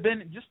 who have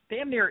been just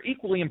damn near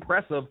equally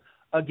impressive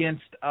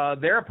against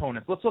their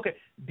opponents. Let's look at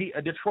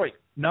Detroit,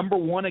 number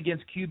 1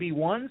 against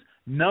QB1s,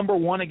 number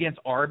 1 against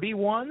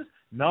RB1s,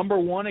 number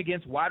 1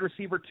 against wide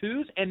receiver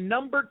 2s, and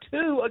number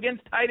 2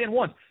 against tight end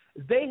 1s.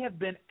 They have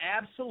been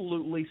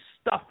absolutely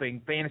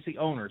stuffing fantasy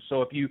owners.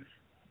 So if you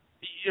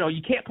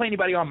can't play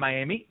anybody on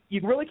Miami,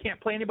 you really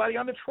can't play anybody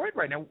on Detroit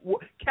right now.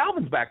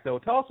 Calvin's back, though.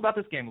 Tell us about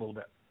this game a little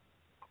bit.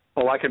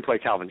 Oh, I can play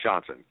Calvin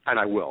Johnson, and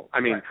I will. I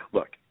mean,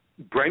 look,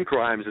 Brent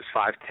Grimes is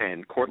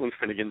 5'10", Cortland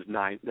Finnegan's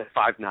 5'9".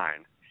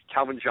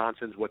 Calvin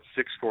Johnson's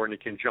 6'4", and he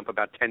can jump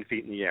about 10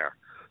 feet in the air.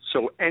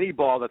 So any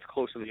ball that's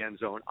close in the end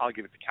zone, I'll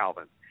give it to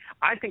Calvin.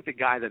 I think the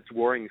guy that's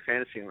worrying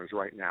fantasy owners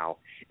right now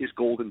is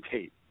Golden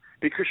Tate.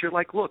 Because you're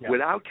like, look,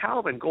 without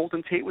Calvin,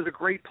 Golden Tate was a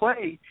great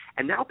play,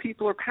 and now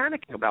people are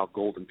panicking about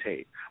Golden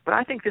Tate. But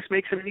I think this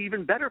makes him an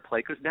even better play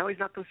because now he's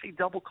not going to see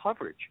double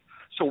coverage.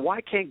 So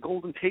why can't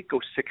Golden Tate go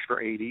 6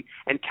 for 80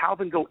 and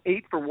Calvin go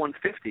 8 for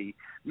 150?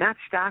 Matt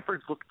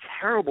Stafford's looked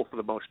terrible for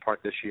the most part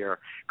this year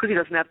because he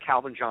doesn't have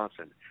Calvin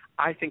Johnson.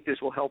 I think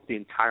this will help the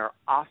entire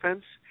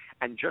offense,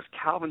 and just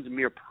Calvin's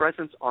mere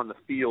presence on the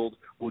field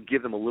will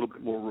give them a little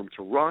bit more room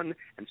to run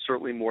and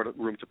certainly more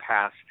room to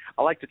pass.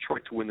 I like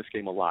Detroit to win this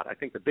game a lot. I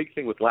think the big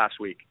thing with last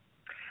week,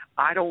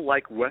 I don't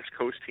like West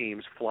Coast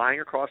teams flying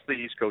across the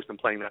East Coast and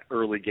playing that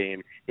early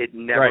game. It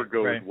never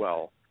goes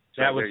well.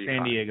 So that was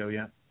San Diego,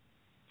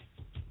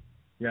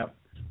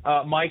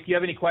 Mike, do you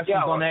have any questions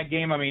on that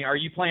game? I mean, are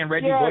you playing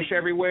Reggie Bush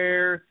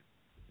everywhere?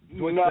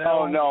 No,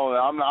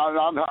 I'm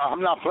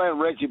not playing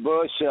Reggie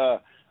Bush.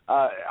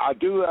 I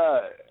do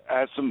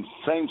have some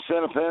same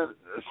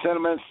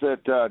sentiments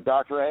that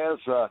Doctor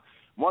has.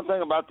 One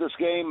thing about this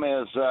game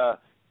is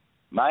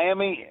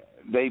Miami,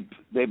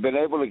 they've been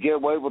able to get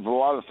away with a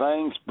lot of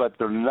things, but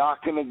they're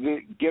not going to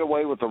get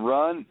away with the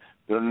run.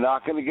 They're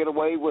not going to get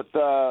away with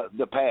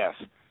the pass.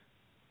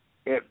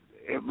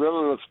 It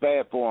really looks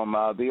bad for them.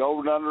 The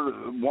over-under,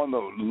 one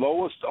of the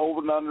lowest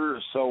over-under,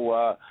 so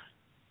I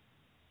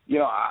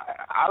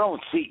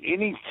don't see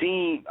any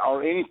team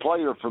or any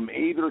player from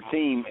either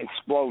team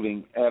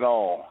exploding at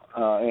all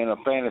in a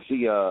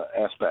fantasy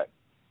aspect.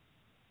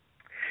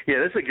 Yeah,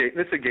 this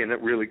is a game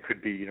that really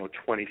could be,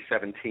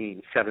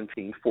 2017,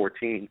 17,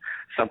 14,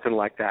 something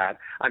like that.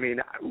 I mean,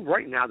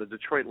 right now the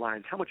Detroit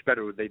Lions, how much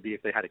better would they be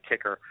if they had a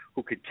kicker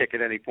who could kick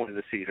at any point of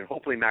the season?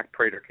 Hopefully Mac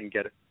Prater can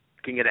get a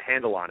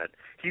handle on it.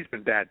 He's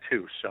been bad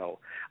too. So,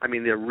 I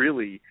mean, they're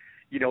really,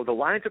 the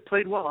Lions have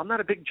played well. I'm not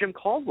a big Jim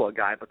Caldwell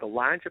guy, but the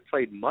Lions have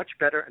played much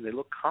better and they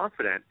look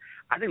confident.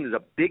 I think there's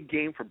a big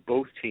game for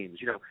both teams.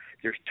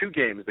 There's 2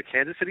 games, the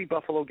Kansas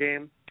City-Buffalo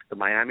game, the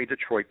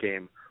Miami-Detroit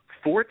game,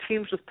 4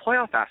 teams with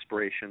playoff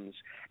aspirations.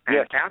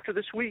 And after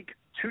this week,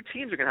 2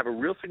 teams are going to have a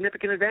real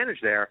significant advantage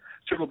there.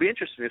 So it'll be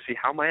interesting to see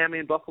how Miami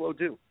and Buffalo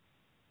do.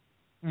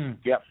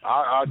 Yep,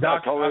 I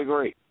totally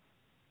agree.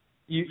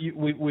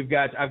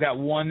 I've got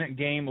one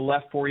game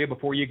left for you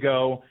before you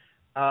go.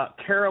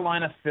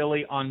 Carolina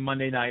Philly on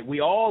Monday night. We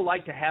all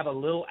like to have a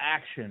little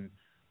action,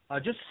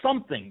 just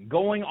something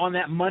going on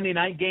that Monday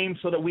night game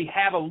so that we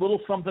have a little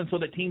something so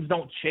that teams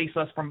don't chase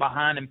us from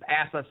behind and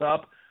pass us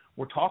up.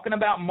 We're talking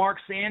about Mark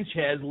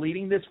Sanchez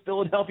leading this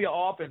Philadelphia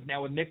offense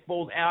now with Nick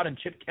Foles out and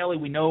Chip Kelly.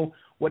 We know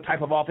what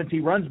type of offense he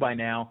runs by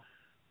now.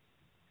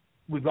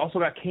 We've also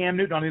got Cam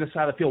Newton on the other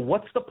side of the field.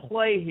 What's the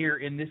play here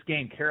in this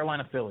game,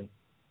 Carolina Philly?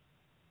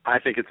 I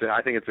think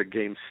it's a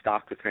game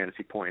stocked with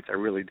fantasy points. I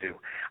really do.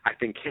 I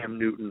think Cam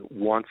Newton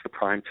wants the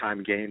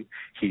primetime game.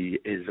 He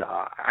is.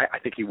 I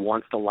think he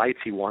wants the lights.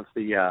 He wants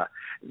the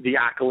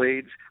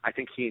accolades. I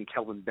think he and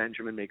Kelvin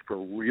Benjamin make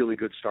for really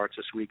good starts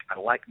this week. I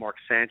like Mark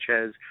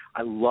Sanchez.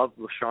 I love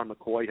LaShawn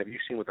McCoy. Have you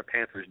seen what the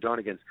Panthers done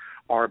against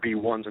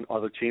RB1s and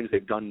other teams?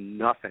 They've done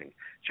nothing.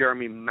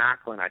 Jeremy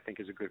Maclin, I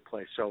think, is a good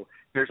play. So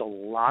there's a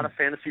lot of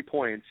fantasy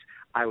points.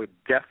 I would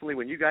definitely,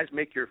 when you guys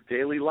make your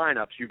daily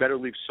lineups, you better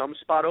leave some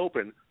spot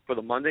open for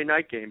the Monday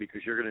night game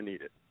because you're going to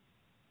need it.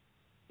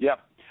 Yep.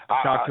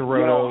 Dr.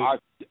 Roto.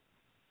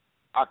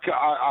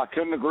 I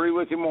couldn't agree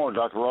with you more,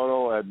 Dr.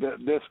 Roto.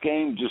 This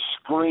game just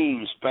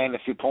screams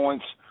fantasy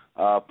points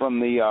from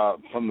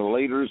the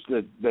leaders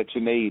that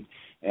you need.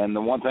 And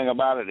the one thing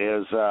about it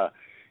is,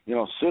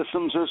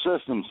 systems are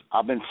systems.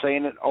 I've been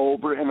saying it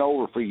over and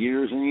over for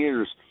years and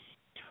years.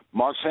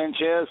 Mark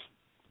Sanchez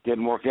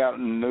didn't work out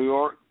in New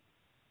York.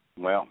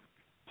 Well,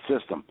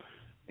 system.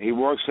 He's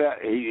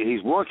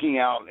working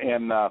out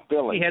in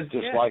Philly.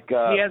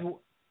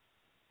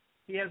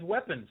 He has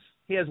weapons.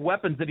 He has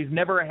weapons that he's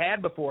never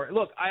had before.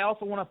 Look, I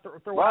also want to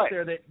throw out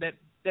there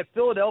that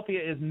Philadelphia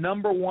is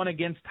number one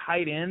against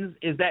tight ends.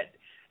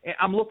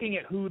 I'm looking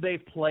at who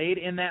they've played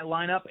in that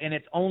lineup, and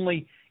it's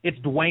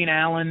Dwayne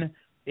Allen,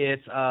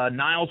 it's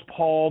Niles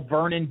Paul,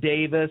 Vernon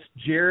Davis,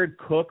 Jared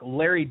Cook,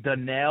 Larry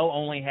Donnell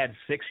only had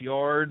 6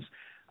 yards.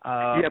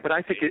 But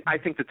I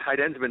think the tight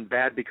ends have been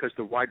bad because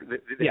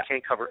they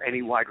can't cover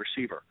any wide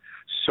receiver.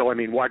 So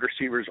wide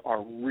receivers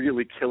are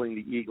really killing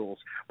the Eagles.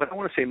 But I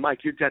want to say, Mike,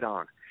 you're dead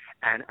on,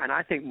 and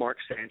I think Mark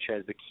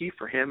Sanchez, the key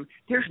for him,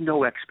 there's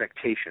no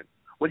expectation.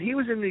 When he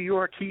was in New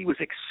York, he was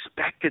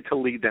expected to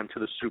lead them to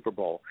the Super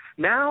Bowl.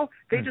 Now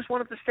they just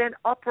want him to stand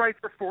upright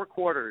for 4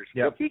 quarters.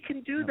 Yep. He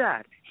can do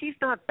that. He's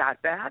not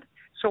that bad.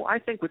 So I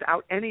think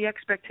without any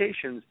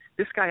expectations,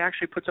 this guy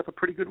actually puts up a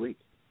pretty good week.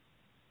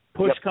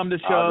 Push come to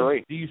shove,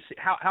 do you see,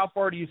 how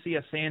far do you see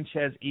a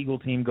Sanchez Eagle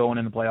team going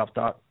in the playoffs,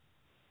 Doc?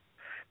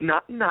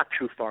 Not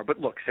too far,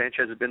 but look,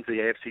 Sanchez has been to the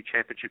AFC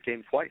Championship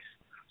game twice.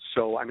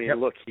 So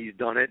look, he's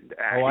done it.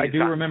 I do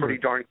remember.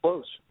 Pretty darn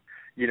close.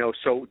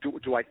 So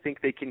do I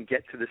think they can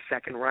get to the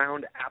second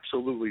round?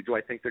 Absolutely. Do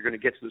I think they're going to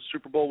get to the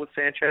Super Bowl with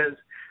Sanchez?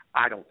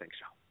 I don't think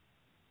so.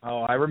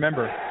 Oh, I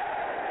remember.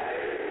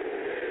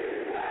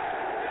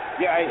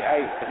 Yeah,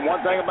 hey,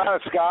 one thing about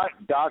it, Scott,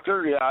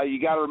 Doctor, you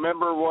got to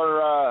remember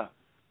where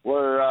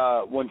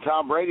when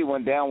Tom Brady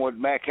went down, what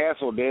Matt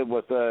Castle did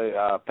with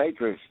the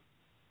Patriots.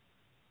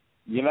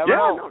 You never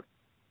know. No,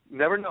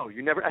 never know.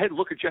 Hey,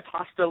 look at Jeff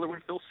Hostetler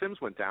when Phil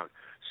Simms went down.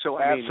 So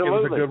absolutely, it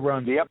was a good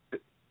run. Yep,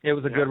 it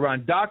was a good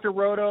run. Dr.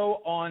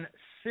 Roto on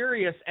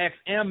Sirius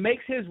XM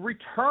makes his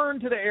return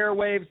to the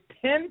airwaves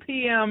 10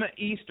 p.m.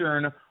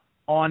 Eastern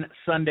on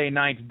Sunday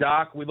nights.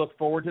 Doc, we look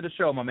forward to the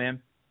show, my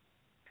man.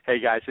 Hey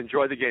guys,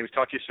 enjoy the games.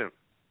 Talk to you soon.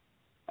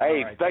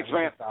 Hey, thanks,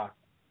 man.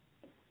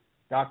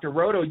 Dr.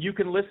 Roto, you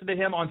can listen to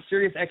him on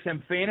Sirius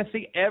XM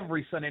Fantasy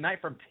every Sunday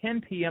night from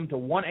 10 p.m. to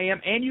 1 a.m.,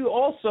 and you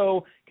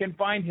also can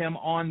find him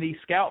on the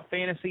Scout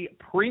Fantasy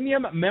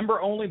Premium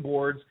member-only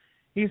boards.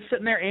 He's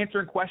sitting there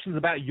answering questions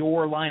about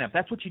your lineup.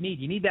 That's what you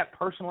need. You need that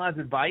personalized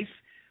advice.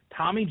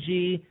 Tommy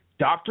G,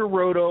 Dr.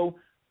 Roto,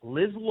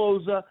 Liz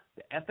Loza,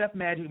 the FF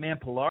Magic Man,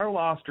 Pilar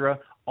Lastra,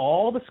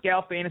 all the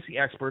Scout Fantasy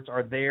experts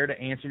are there to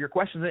answer your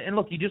questions. And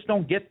look, you just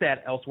don't get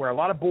that elsewhere. A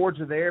lot of boards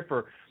are there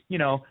for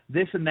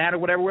this and that or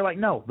whatever. We're like,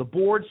 no, the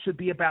boards should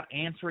be about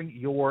answering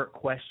your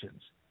questions.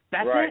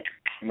 That's right. it.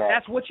 No.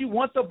 That's what you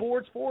want the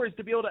boards for, is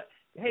to be able to,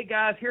 hey,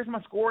 guys, here's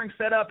my scoring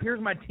setup. Here's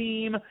my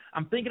team.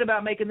 I'm thinking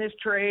about making this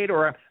trade,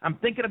 or I'm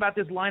thinking about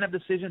this lineup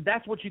decision.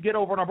 That's what you get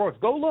over on our boards.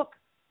 Go look.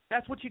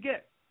 That's what you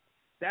get.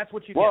 That's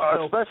what you get.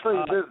 Well,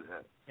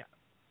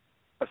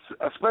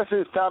 especially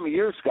this time of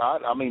year,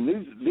 Scott.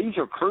 These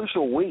are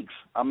crucial weeks.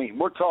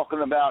 We're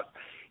talking about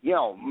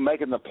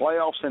making the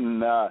playoffs in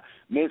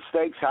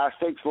mid-stakes,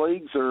 high-stakes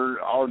leagues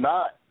or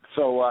not.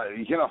 So,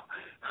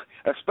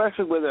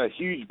 especially with a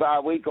huge bye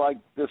week like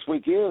this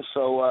week is.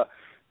 So,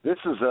 this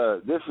is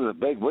a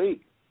big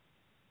week.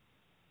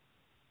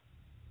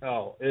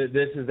 Oh,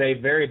 this is a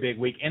very big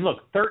week. And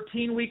look,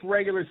 13-week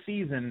regular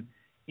season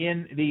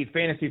in the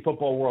Fantasy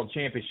Football World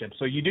Championship.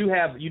 So you do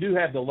have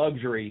the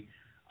luxury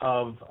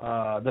of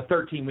the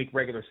 13-week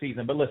regular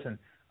season. But listen,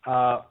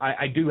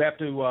 I do have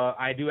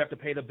to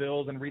pay the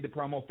bills and read the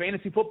promo.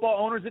 Fantasy football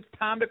owners, it's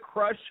time to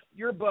crush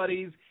your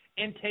buddies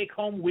and take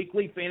home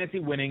weekly fantasy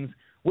winnings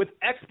with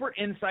expert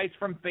insights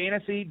from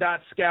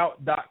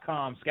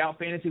fantasy.scout.com. Scout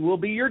Fantasy will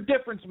be your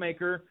difference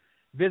maker.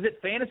 Visit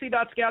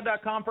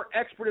fantasy.scout.com for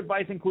expert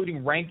advice,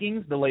 including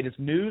rankings, the latest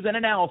news and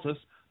analysis,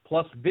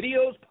 plus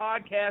videos,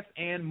 podcasts,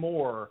 and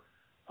more.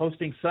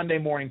 Hosting Sunday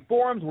morning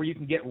forums where you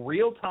can get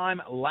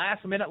real-time,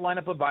 last-minute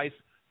lineup advice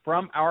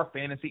from our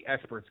fantasy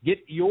experts. Get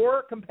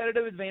your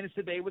competitive advantage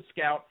today with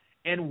Scout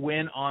and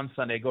win on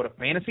Sunday. Go to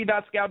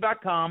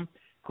fantasy.scout.com,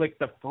 click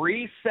the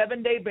free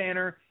 7-day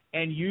banner,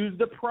 and use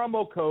the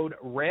promo code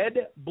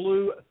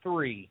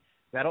REDBLUE3.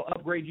 That'll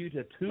upgrade you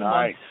to 2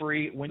 months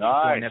free when you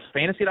join. That's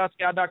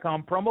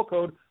fantasy.scout.com, promo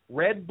code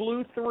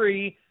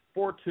REDBLUE3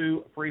 for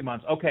 2 free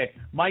months. Okay,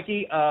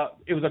 Mikey,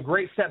 it was a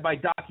great set by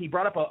Doc. He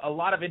brought up a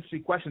lot of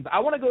interesting questions. I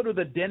want to go to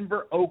the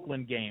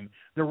Denver-Oakland game.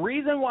 The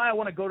reason why I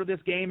want to go to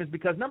this game is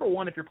because, number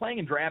one, if you're playing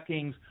in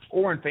DraftKings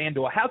or in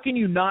FanDuel, how can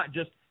you not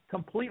just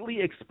completely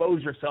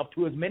expose yourself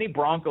to as many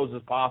Broncos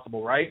as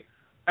possible, right?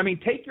 I mean,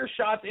 take your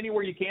shots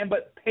anywhere you can,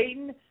 but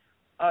Peyton's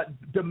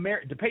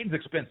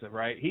expensive,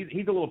 right?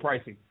 He's a little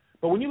pricey.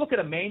 But when you look at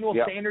Emmanuel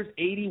Sanders,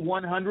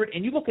 8,100,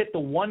 and you look at the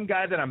one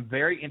guy that I'm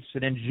very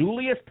interested in,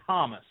 Julius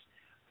Thomas,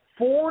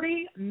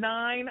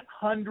 $4,900.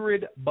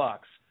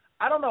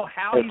 I don't know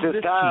how he's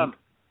this cheap.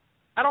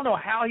 I don't know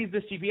how he's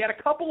this cheap. He had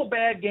a couple of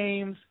bad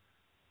games,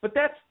 but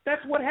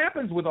that's what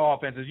happens with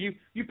offenses.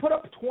 You put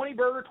up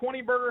 20-burger,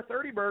 20-burger,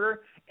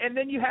 30-burger, and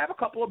then you have a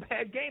couple of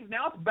bad games.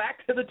 Now it's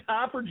back to the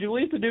time for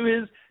Julius to do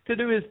his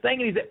thing,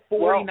 and he's at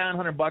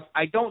 $4,900.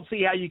 I don't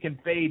see how you can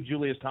fade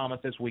Julius Thomas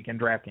this week in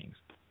DraftKings.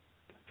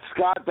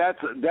 Scott,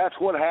 that's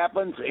what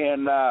happens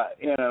in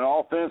an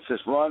offense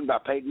that's run by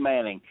Peyton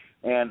Manning.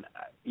 And,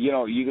 you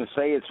know, you can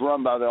say it's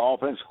run by the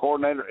offensive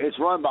coordinator. It's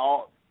run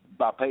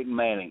by Peyton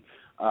Manning.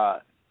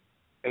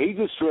 He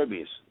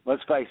distributes,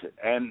 let's face it,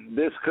 and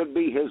this could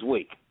be his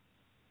week.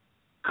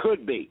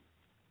 Could be.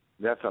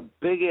 That's a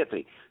big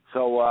iffy.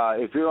 So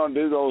if you're going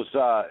to do those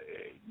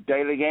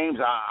daily games,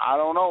 I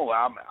don't know.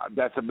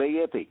 That's a big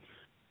iffy.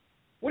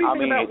 What do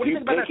you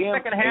think about that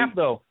second half,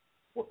 though?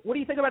 What do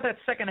you think about that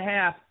second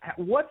half?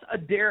 What's a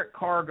Derek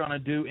Carr going to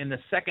do in the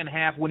second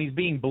half when he's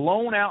being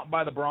blown out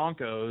by the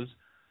Broncos?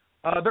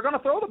 They're going to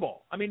throw the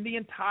ball. I mean, the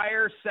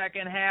entire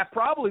second half,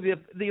 probably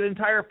the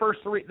entire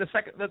first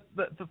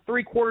the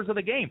 3 quarters of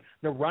the game.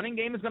 The running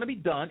game is going to be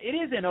done. It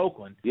is in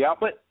Oakland. Yeah.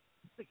 But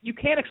you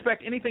can't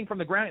expect anything from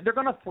the ground. They're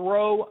going to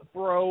throw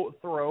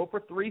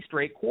for 3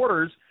 straight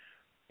quarters,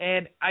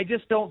 and I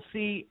just don't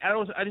see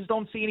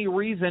any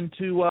reason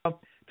to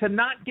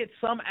not get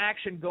some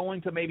action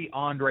going to maybe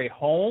Andre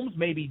Holmes,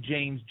 maybe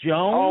James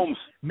Jones,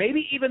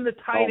 maybe even the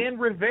tight end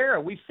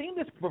Rivera. We've seen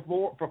this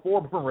before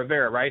from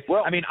Rivera, right?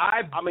 Well,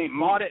 I've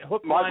bought it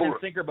hook, line, and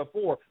sinker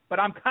before, but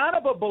I'm kind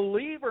of a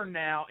believer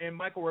now in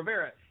Michael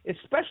Rivera,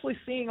 especially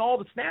seeing all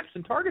the snaps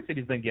and targets that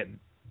he's been getting.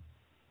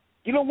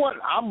 You know what?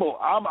 I'm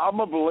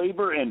a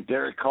believer in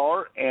Derek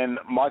Carr and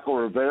Michael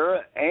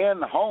Rivera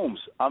and Holmes.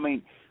 I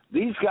mean,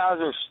 these guys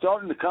are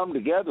starting to come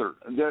together.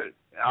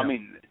 I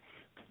mean,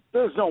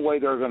 there's no way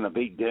they're going to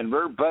beat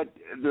Denver, but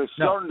they're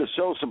starting to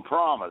show some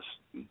promise.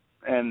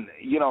 And,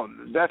 you know,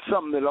 that's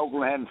something that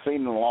Oakland hadn't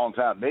seen in a long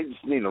time. They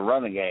just need a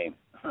running game.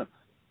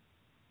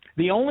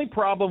 The only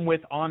problem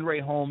with Andre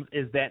Holmes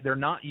is that they're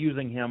not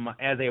using him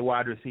as a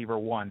wide receiver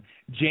 1.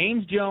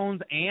 James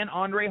Jones and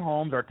Andre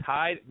Holmes are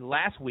tied.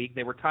 Last week,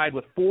 they were tied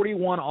with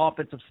 41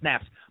 offensive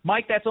snaps.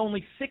 Mike, that's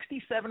only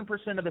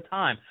 67% of the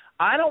time.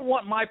 I don't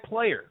want my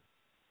player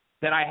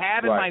that I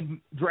have in my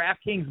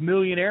DraftKings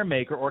Millionaire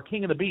Maker or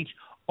King of the Beach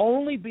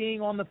only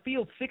being on the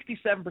field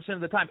 67%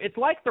 of the time. It's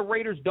like the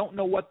Raiders don't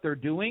know what they're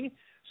doing,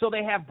 so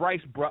they have Bryce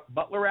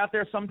Butler out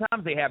there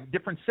sometimes. They have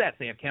different sets.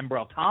 They have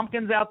Kenbrell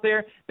Tompkins out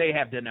there. They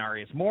have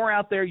Denarius Moore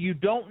out there. You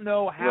don't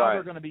know how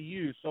they're going to be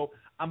used. So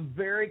I'm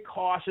very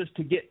cautious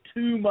to get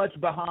too much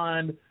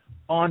behind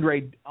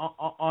Andre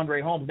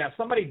Holmes. Now,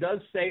 somebody does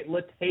say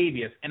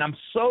Latavius, and I'm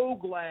so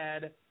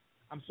glad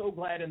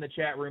in the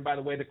chat room, by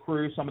the way, the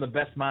crew, some of the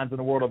best minds in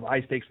the world of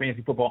high-stakes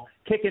fantasy football,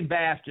 Kickin'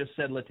 Bass just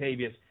said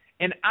Latavius.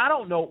 And I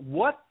don't know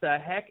what the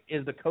heck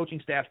is the coaching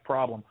staff's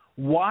problem.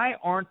 Why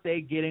aren't they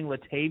getting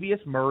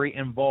Latavius Murray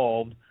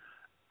involved?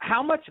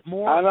 How much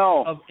more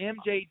of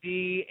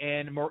MJD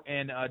and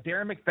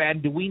Darren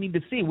McFadden do we need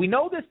to see? We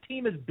know this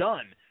team is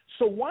done.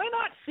 So why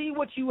not see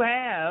what you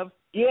have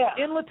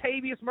in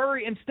Latavius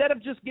Murray instead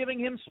of just giving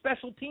him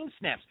special team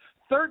snaps?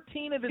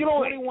 13 of his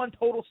 21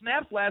 total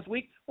snaps last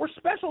week were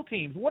special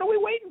teams. What are we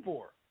waiting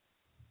for?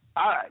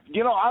 I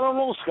don't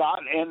know, Scott.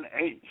 And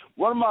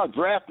one of my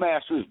draft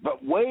masters,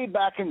 but way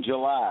back in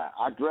July,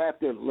 I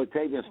drafted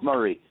Latavius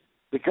Murray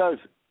because,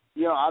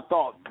 I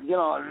thought,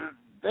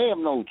 they have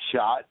no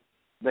shot.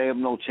 They have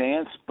no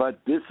chance.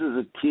 But this is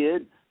a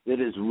kid that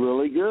is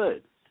really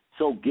good.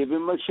 So give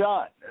him a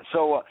shot.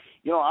 So,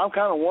 I'm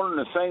kind of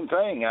wondering the same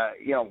thing.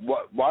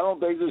 Why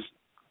don't they just,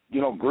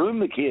 groom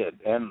the kid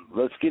and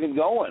let's get him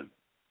going?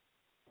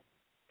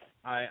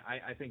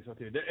 I think so,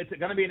 too. It's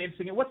going to be an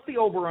interesting game. What's the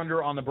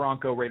over-under on the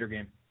Bronco-Raider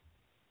game?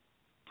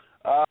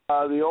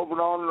 The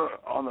over-under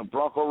on the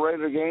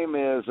Bronco-Raider game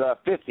is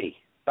 50.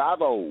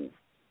 5-0.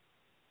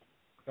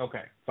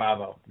 Okay,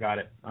 5-0. Got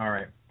it. All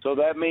right. So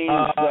that means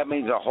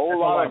a whole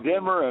lot of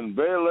Denver and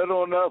very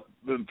little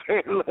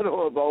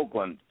of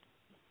Oakland.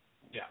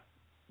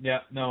 Yeah.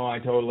 No, I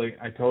totally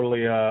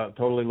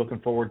looking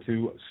forward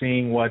to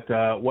seeing what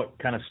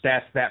kind of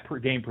stats that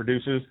game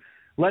produces.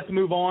 Let's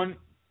move on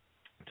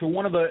to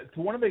one of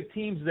the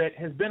teams that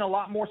has been a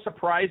lot more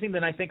surprising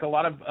than I think a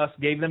lot of us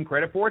gave them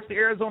credit for. It's the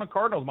Arizona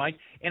Cardinals, Mike,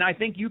 and I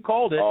think you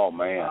called it. Oh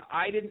man,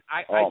 I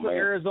took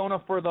Arizona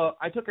for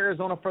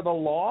the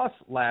loss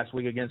last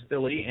week against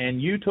Philly,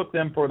 and you took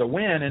them for the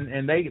win,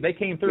 and they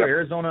came through. Yep.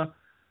 Arizona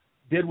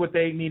did what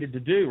they needed to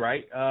do,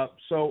 right? That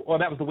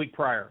was the week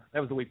prior.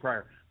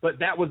 but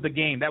that was the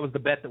game. That was the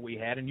bet that we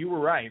had, and you were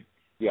right.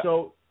 Yeah.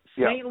 So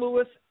St.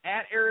 Louis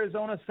at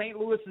Arizona. St.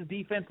 Louis's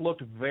defense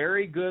looked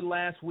very good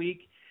last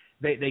week.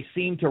 They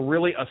seemed to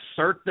really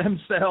assert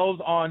themselves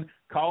on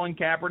Colin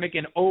Kaepernick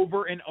and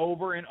over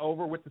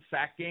with the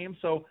sack game.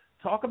 So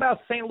talk about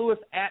St. Louis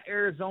at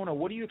Arizona.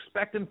 What are you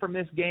expecting from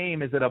this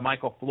game? Is it a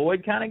Michael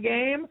Floyd kind of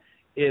game?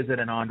 Is it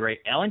an Andre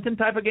Ellington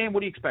type of game?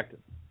 What are you expecting?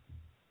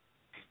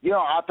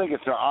 I think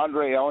it's an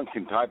Andre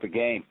Ellington type of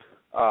game.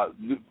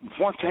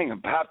 One thing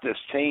about this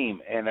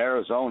team in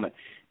Arizona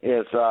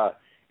is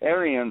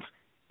Arians,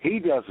 he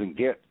doesn't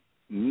get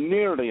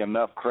nearly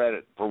enough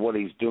credit for what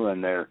he's doing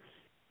there.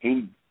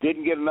 He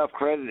didn't get enough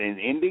credit in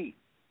Indy.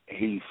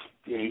 He's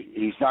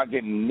not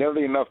getting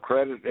nearly enough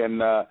credit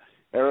in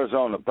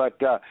Arizona. But,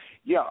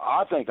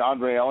 I think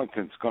Andre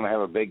Ellington's going to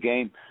have a big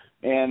game.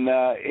 And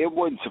it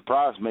wouldn't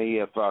surprise me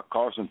if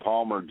Carson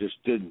Palmer just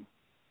didn't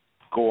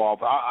go off.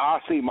 I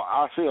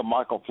see a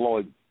Michael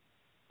Floyd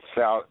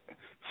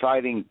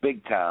sighting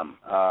big time.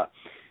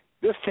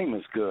 This team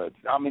is good.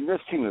 I mean,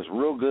 this team is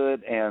real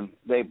good, and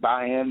they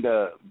buy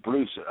into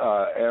Bruce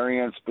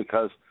Arians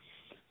because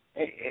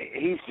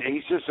he's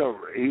just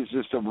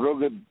a real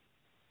good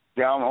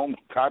down home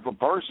type of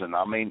person.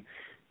 I mean,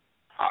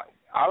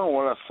 I don't know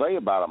what to say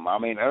about him. I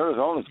mean,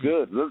 Arizona's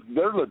good.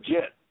 They're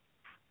legit.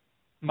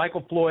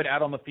 Michael Floyd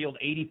out on the field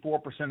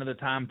 84% of the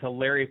time to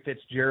Larry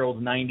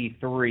Fitzgerald's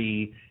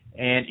 93%.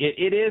 And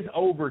it is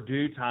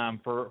overdue time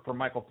for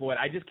Michael Floyd.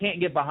 I just can't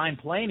get behind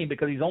playing him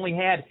because he's only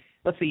had,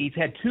 he's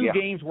had two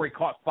games where he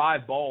caught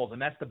 5 balls,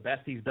 and that's the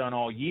best he's done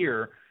all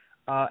year.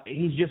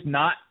 He's just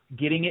not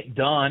getting it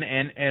done,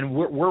 and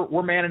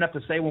we're man enough to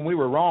say when we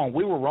were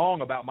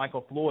wrong about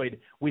Michael Floyd.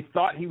 We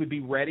thought he would be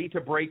ready to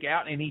break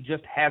out, and he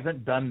just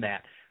hasn't done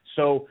that.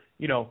 So,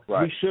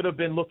 right. We should have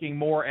been looking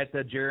more at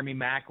the Jeremy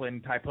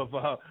Maclin type of,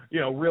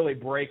 really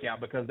breakout,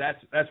 because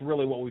that's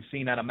really what we've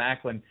seen out of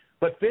Maclin.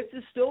 But Fitz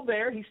is still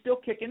there. He's still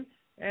kicking.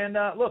 And,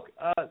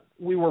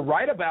 we were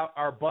right about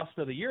our bust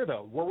of the year,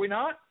 though. Were we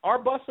not? Our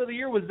bust of the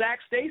year was Zach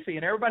Stacy,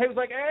 and everybody was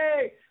like,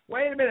 hey,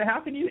 wait a minute.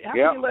 How can you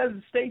let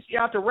Stacy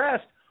out to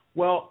rest?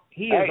 Well,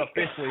 he is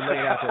officially laid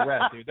out to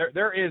rest, dude.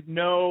 There is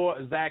no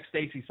Zach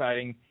Stacy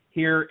sighting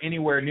here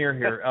anywhere near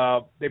here.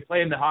 They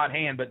play him the hot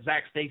hand, but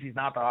Zach Stacy's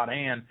not the hot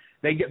hand.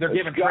 They're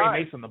giving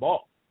Trey Mason the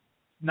ball.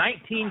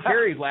 19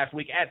 carries last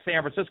week at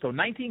San Francisco.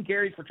 19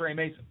 carries for Trey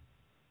Mason.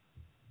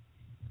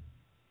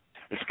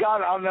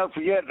 Scott, I'll never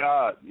forget.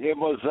 It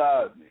was,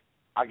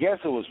 I guess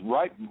it was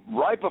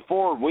right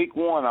before week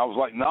 1. I was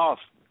like, no,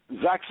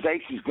 Zach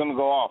Stacy's going to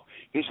go off.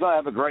 He's going to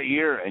have a great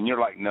year. And you're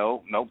like,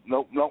 nope.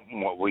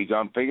 We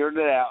done figured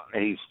it out.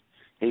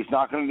 He's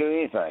not going to do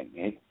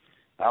anything.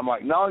 I'm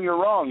like, no, you're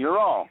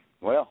wrong.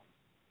 Well,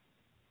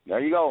 there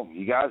you go.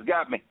 You guys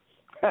got me.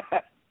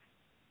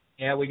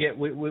 Yeah,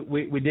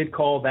 we did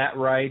call that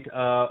right.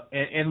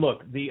 And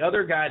look, the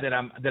other guy that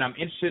I'm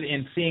interested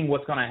in seeing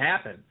what's going to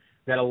happen,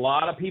 that a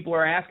lot of people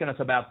are asking us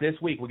about this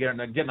week. We're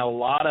getting a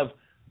lot of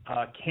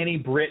Kenny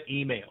Britt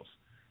emails.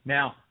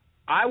 Now,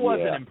 I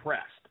wasn't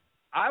impressed.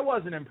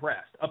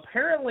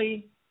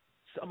 Apparently,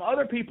 some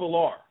other people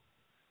are.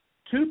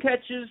 2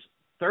 catches,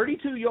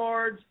 32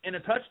 yards, and a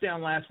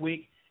touchdown last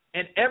week,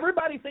 and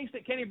everybody thinks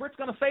that Kenny Britt's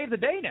going to save the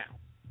day now.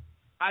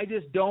 I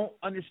just don't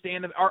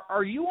understand.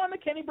 Are you on the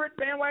Kenny Britt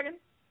bandwagon?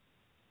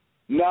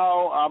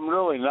 No, I'm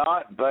really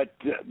not. But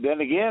then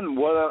again,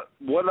 what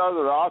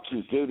other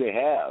options do they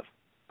have?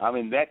 I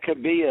mean, that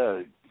could be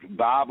a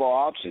viable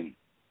option.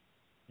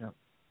 Yeah.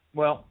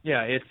 Well,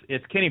 yeah,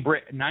 it's Kenny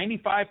Britt.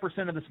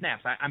 95% of the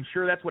snaps. I'm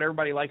sure that's what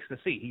everybody likes to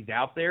see. He's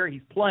out there.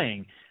 He's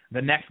playing.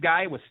 The next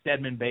guy was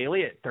Stedman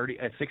Bailey at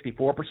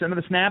 64% of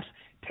the snaps.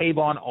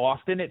 Tavon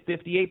Austin at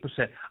 58%.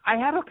 I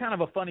have a kind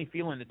of a funny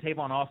feeling that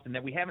Tavon Austin,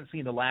 that we haven't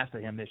seen the last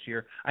of him this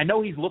year. I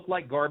know he's looked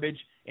like garbage,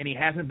 and he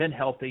hasn't been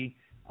healthy,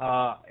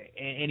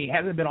 and he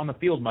hasn't been on the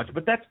field much.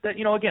 But that's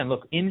again,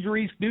 look,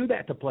 injuries do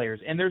that to players,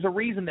 and there's a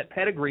reason that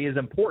pedigree is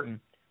important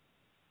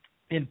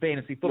in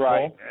fantasy football,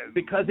 right,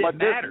 because it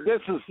matters.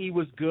 He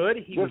was good.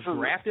 He was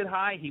drafted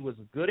high. He was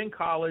good in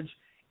college.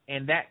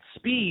 And that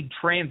speed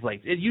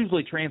translates. It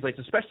usually translates,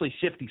 especially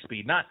shifty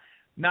speed, not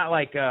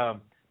like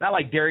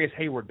Darius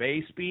Hayward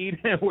Bay speed,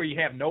 where you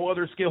have no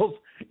other skills,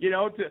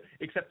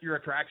 except you're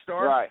a track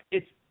star. Right.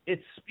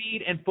 It's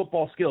speed and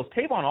football skills.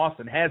 Tavon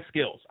Austin has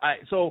skills.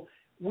 So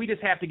we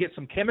just have to get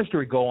some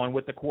chemistry going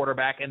with the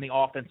quarterback and the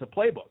offensive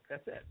playbook.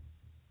 That's it.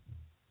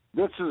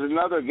 This is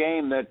another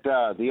game that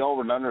the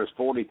over and under is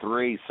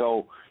 43.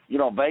 So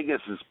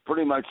Vegas is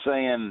pretty much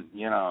saying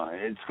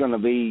it's going to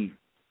be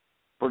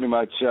pretty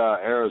much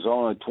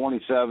Arizona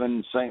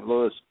 27, St.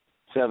 Louis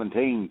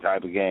 17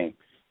 type of game.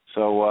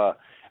 So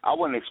I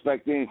wouldn't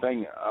expect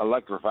anything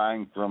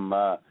electrifying from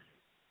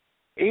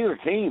either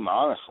team,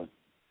 honestly.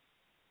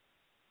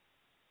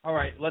 All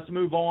right, let's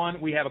move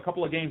on. We have a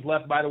couple of games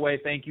left, by the way.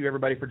 Thank you,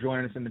 everybody, for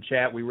joining us in the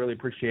chat. We really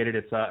appreciate it.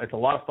 It's a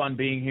lot of fun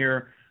being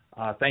here.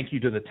 Thank you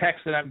to the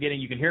text that I'm getting.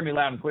 You can hear me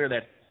loud and clear.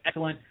 That's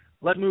excellent.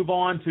 Let's move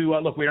on to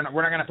look, we're not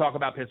going to talk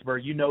about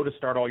Pittsburgh. To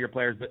start all your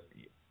players, but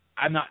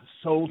I'm not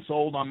so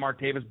sold on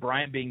Martavis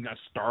Bryant being a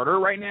starter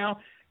right now.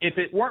 if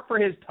it weren't for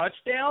his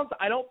touchdowns,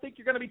 I don't think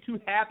you're going to be too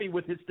happy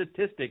with his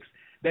statistics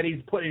that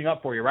he's putting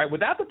up for you, right?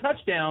 Without the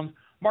touchdowns,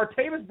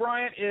 Martavis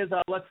Bryant is,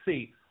 let's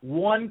see,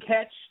 1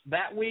 catch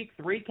that week,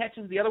 3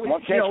 catches the other week.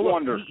 1 catch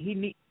wonder.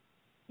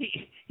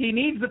 He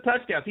needs the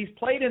touchdowns. He's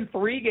played in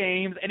 3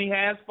 games, and he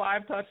has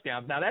 5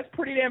 touchdowns. Now, that's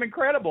pretty damn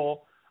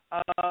incredible,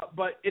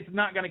 but it's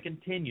not going to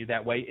continue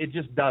that way. It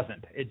just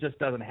doesn't. It just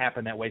doesn't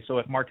happen that way. So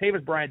if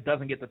Martavis Bryant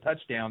doesn't get the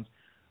touchdowns,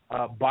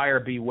 buyer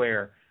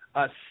beware.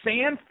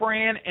 San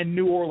Fran and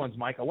New Orleans,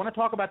 Mike. I want to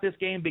talk about this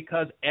game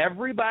because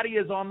everybody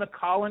is on the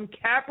Colin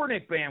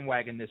Kaepernick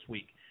bandwagon this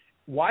week.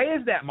 Why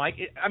is that, Mike?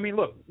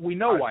 Look, we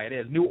know why it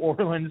is. New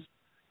Orleans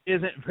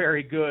isn't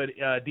very good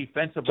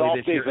defensively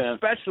this year,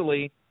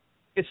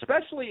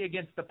 especially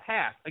against the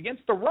pass.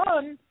 Against the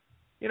run,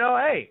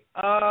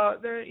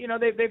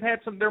 they've had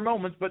their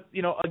moments, but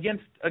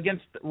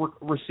against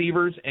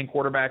receivers and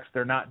quarterbacks,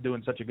 they're not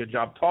doing such a good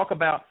job. Talk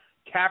about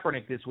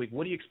Kaepernick this week.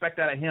 What do you expect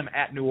out of him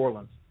at New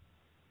Orleans?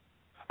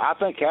 I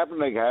think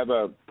Kaepernick have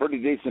a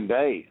pretty decent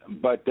day,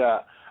 but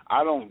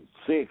I don't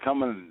see it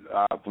coming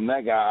from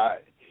that guy.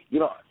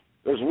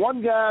 There's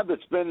one guy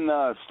that's been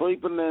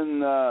sleeping in,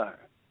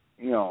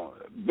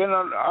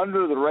 been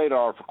under the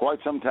radar for quite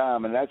some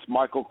time, and that's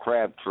Michael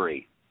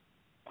Crabtree.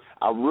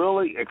 I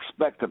really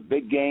expect a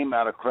big game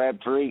out of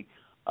Crabtree.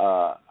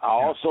 I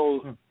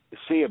also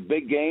see a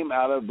big game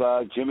out of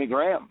Jimmy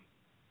Graham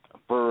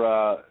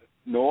for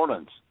New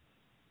Orleans.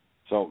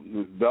 So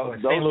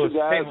those two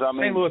guys,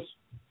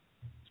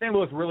 St.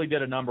 Louis really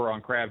did a number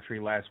on Crabtree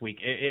last week.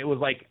 It was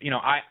like,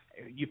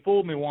 you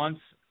fooled me once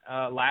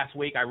last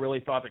week. I really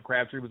thought that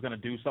Crabtree was going to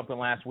do something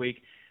last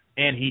week,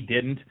 and he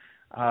didn't.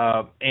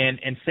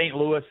 And St.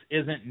 Louis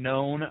isn't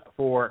known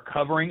for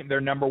covering their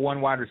number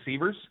 1 wide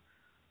receivers.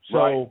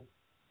 So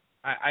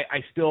right.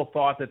 I still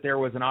thought that there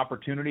was an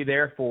opportunity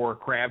there for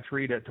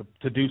Crabtree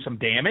to do some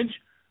damage,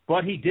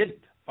 but he didn't.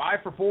 5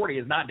 for 40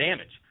 is not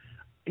damage.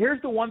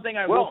 Here's the one thing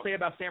I will say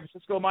about San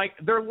Francisco, Mike.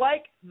 They're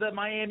like the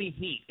Miami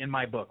Heat in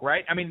my book,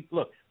 right?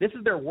 Look, this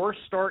is their worst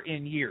start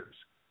in years.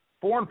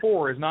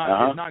 4-4 is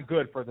not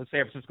good for the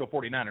San Francisco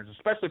 49ers,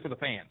 especially for the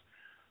fans.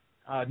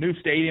 New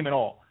stadium and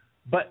all.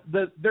 But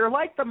they're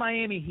like the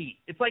Miami Heat.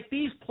 It's like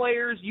these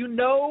players,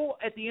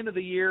 at the end of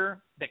the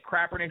year that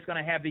Kaepernick's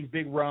going to have these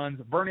big runs.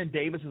 Vernon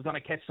Davis is going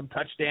to catch some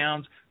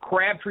touchdowns.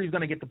 Crabtree's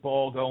going to get the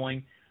ball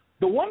going.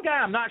 The one guy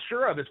I'm not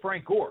sure of is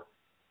Frank Gore.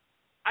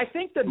 I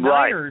think the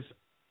Niners –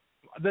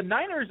 the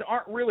Niners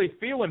aren't really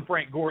feeling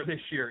Frank Gore this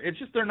year. It's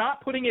just they're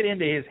not putting it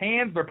into his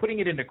hands. They're putting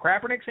it into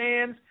Kaepernick's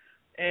hands,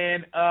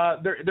 and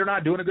they're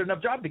not doing a good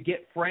enough job to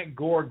get Frank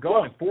Gore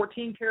going.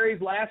 14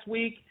 carries last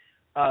week.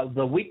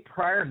 The week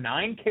prior,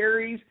 9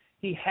 carries.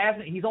 He's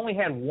only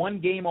had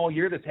 1 game all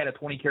year that's had a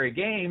 20-carry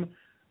game,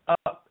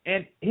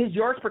 and his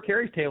yards per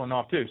carry is tailing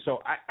off too.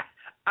 So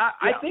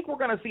I think we're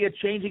going to see a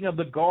changing of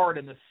the guard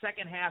in the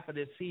second half of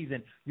this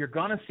season. You're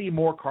going to see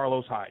more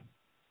Carlos Hyde.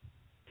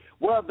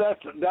 Well,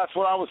 that's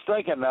what I was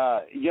thinking.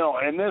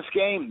 In this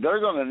game,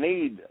 they're going to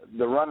need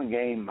the running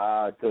game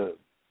to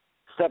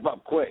step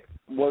up quick,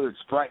 whether it's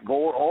Frank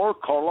Gore or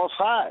Carlos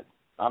Hyde.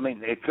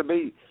 It could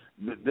be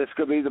this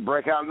could be the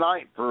breakout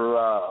night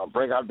for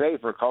breakout day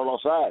for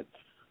Carlos Hyde.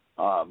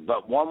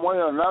 But one way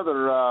or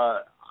another,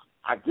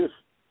 I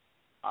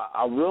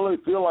really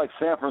feel like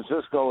San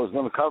Francisco is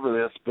going to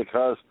cover this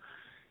because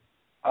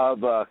of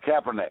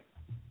Kaepernick.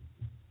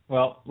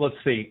 Well, let's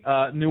see.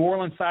 New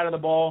Orleans side of the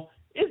ball.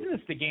 Isn't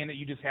this the game that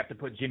you just have to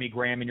put Jimmy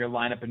Graham in your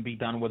lineup and be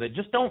done with it?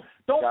 Just don't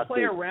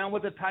play around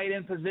with the tight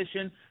end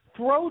position.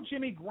 Throw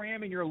Jimmy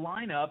Graham in your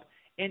lineup.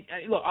 And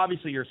look,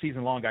 obviously your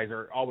season-long guys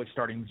are always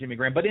starting Jimmy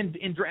Graham. But in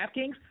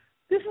DraftKings,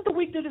 this is the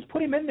week to just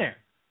put him in there.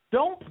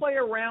 Don't play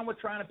around with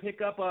trying to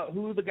pick up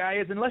who the guy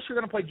is unless you're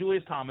going to play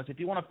Julius Thomas. If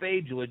you want to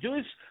fade Julius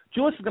is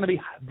going to be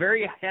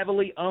very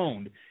heavily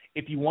owned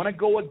if you want to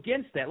go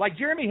against that. Like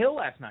Jeremy Hill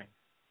last night.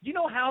 Do you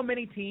know how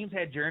many teams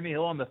had Jeremy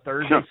Hill on the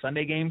Thursday,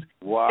 Sunday games?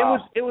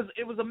 Wow. It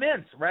was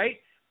immense, right?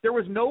 There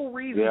was no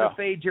reason to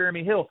fade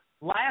Jeremy Hill.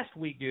 Last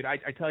week, dude, I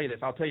tell you this.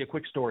 I'll tell you a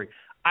quick story.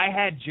 I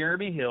had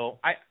Jeremy Hill.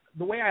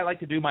 The way I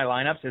like to do my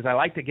lineups is I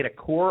like to get a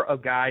core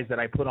of guys that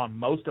I put on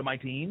most of my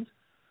teams.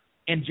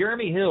 And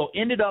Jeremy Hill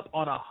ended up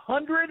on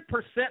 100%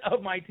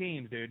 of my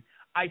teams, dude.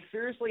 I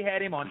seriously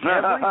had him on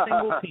every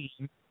single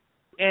team.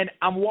 And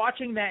I'm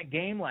watching that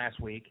game last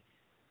week.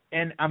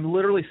 And I'm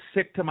literally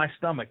sick to my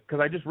stomach because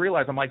I just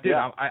realized, I'm like, dude,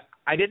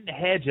 I didn't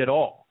hedge at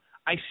all.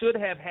 I should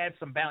have had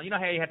some balance. You know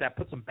how you have to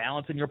put some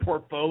balance in your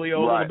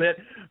portfolio a little bit?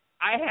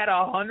 I had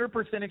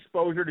 100%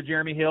 exposure to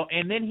Jeremy Hill,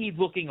 and then he's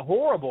looking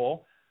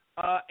horrible,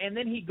 and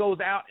then he goes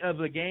out of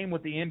the game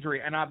with the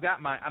injury, and I've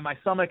got my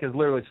stomach is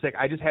literally sick.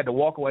 I just had to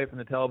walk away from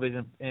the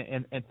television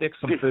and fix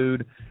some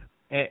food,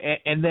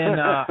 and then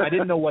I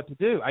didn't know what to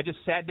do. I just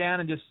sat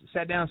down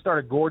and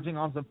started gorging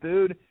on some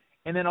food.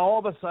 And then all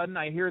of a sudden,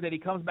 I hear that he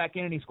comes back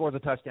in and he scores a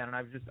touchdown. And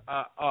I've just,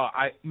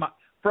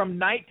 from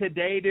night to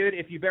day, dude,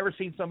 if you've ever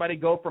seen somebody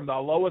go from the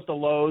lowest of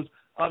lows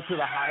up to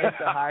the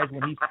highest of highs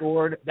when he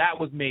scored, that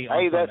was me.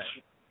 Hey, that's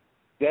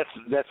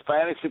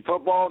fantasy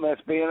football, and that's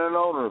being an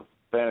owner of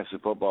fantasy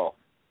football.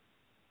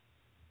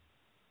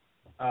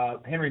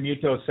 Henry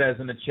Muto says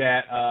in the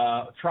chat,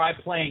 try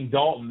playing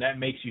Dalton. That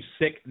makes you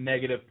sick,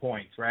 negative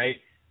points, right?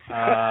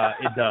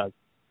 It does.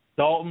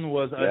 Dalton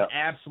was an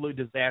absolute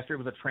disaster. It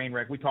was a train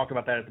wreck. We talked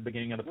about that at the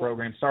beginning of the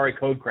program. Sorry,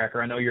 Code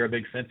Cracker. I know you're a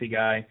big Cincy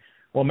guy.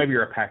 Well, maybe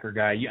you're a Packer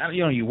guy.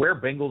 You wear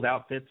Bengals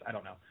outfits. I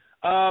don't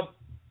know.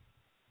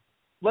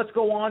 Let's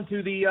go on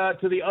to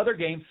the other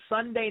game,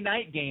 Sunday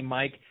night game,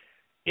 Mike.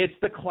 It's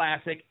the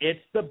classic. It's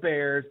the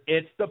Bears.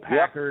 It's the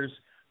Packers.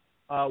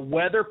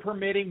 Weather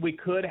permitting, we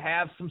could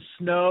have some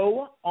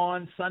snow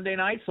on Sunday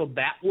night, so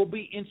that will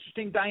be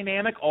interesting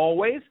dynamic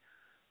always.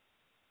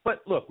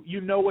 But, look,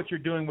 you know what you're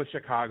doing with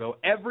Chicago.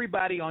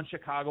 Everybody on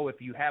Chicago, if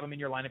you have them in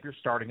your lineup, you're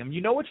starting them.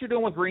 You know what you're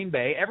doing with Green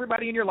Bay.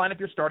 Everybody in your lineup,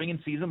 you're starting in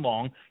season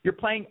long. You're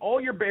playing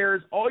all your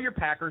Bears, all your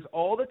Packers,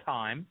 all the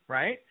time,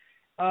 right?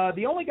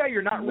 The only guy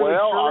you're not really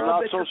sure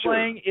of that you're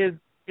playing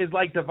is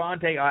like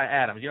Devontae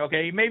Adams.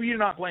 Okay, maybe you're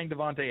not playing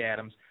Devontae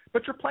Adams,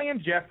 but you're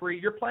playing Jeffrey,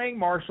 you're playing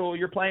Marshall,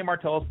 you're playing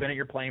Martellus Bennett,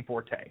 you're playing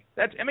Forte.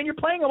 You're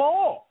playing them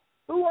all.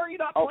 Who are you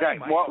not playing,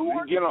 Mike? Who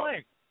are you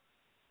playing?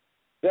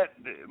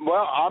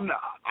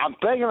 I'm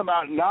thinking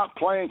about not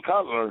playing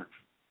Cutler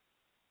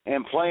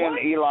and playing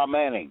Eli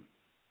Manning.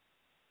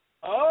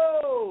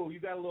 Oh,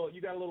 you got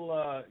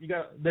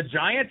the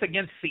Giants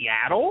against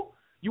Seattle?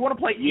 You want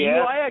to play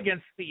Eli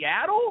against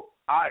Seattle?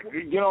 I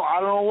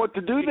don't know what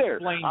to do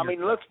there. I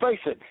mean, let's face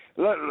it.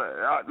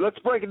 Let's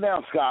break it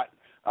down, Scott.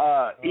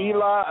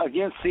 Eli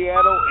against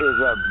Seattle is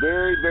a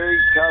very, very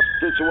tough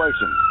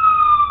situation.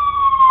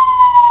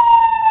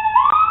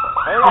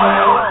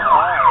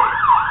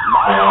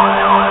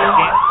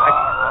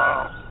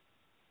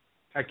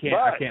 I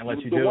can't let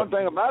you do it. The one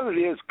thing about it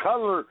is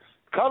Cutler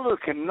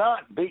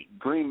cannot beat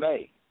Green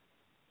Bay.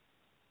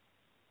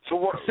 So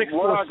what do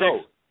I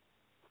go?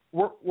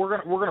 We're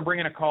gonna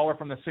bring in a caller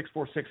from the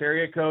 646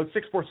 area code.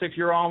 646,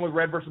 you're on with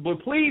Red versus Blue.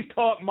 Please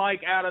talk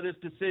Mike out of this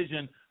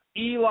decision.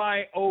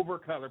 Eli over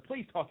Cutler.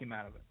 Please talk him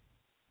out of it.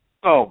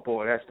 Oh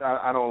boy,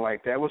 I don't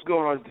like that. What's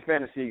going on with the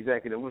fantasy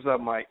executive? What's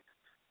up, Mike?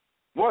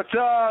 What's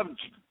up,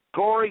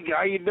 Corey?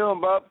 How you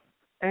doing, bub?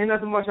 Ain't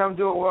nothing much I'm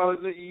doing. Well,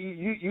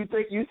 you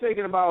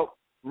thinking about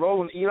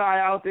rolling Eli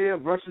out there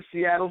versus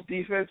Seattle's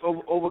defense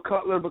over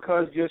Cutler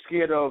because you're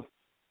scared of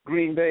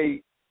Green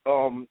Bay,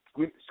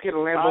 scared of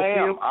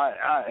Lambeau Field?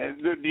 I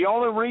am. The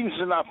only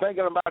reason I'm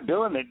thinking about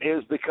doing it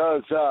is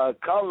because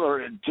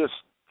Cutler just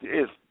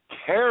is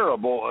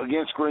terrible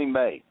against Green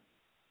Bay.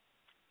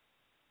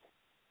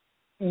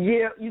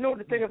 Yeah, you know what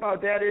the thing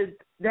about that is?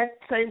 That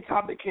same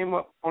topic came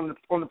up on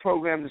the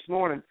program this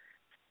morning.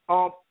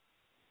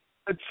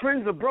 The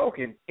trends are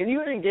broken, and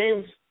even in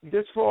games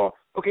this far.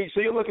 Okay,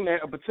 so you're looking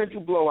at a potential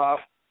blowout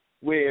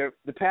where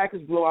the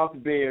Packers blow out the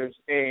Bears,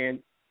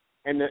 and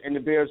the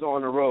Bears are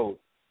on the road.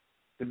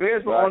 The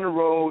Bears were on the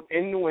road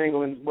in New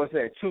England. What's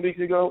that? 2 weeks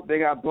ago, they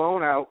got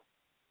blown out,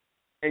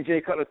 and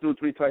Jay Cutler threw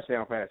 3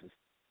 touchdown passes.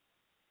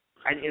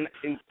 And in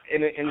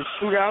a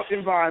shootout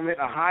environment,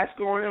 a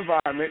high-scoring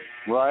environment,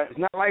 it's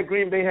not like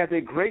Green Bay has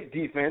a great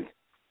defense.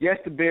 Yes,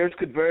 the Bears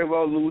could very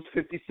well lose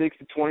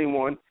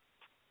 56-21,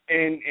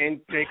 and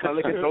Jay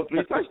Cutler can throw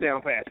 3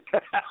 touchdown passes.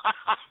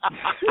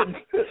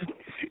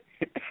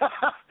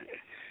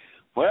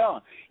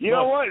 Well, you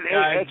know what?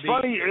 It's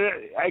funny.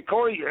 Hey,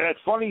 Corey, it's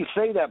funny you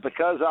say that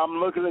because I'm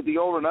looking at the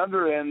over and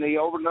under, and the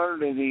over and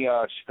under in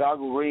the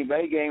Chicago Green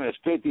Bay game is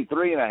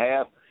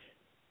 53.5.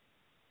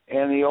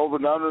 And the over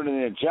and under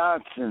in the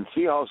Giants and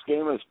Seahawks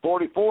game is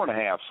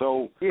 44.5.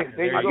 So yeah,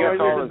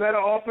 there's a better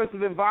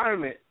offensive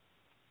environment.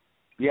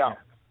 Yeah.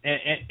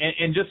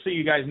 And just so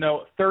you guys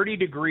know, 30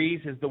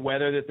 degrees is the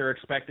weather that they're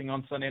expecting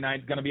on Sunday night.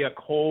 It's going to be a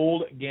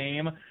cold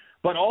game.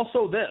 But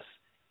also this,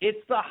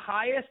 it's the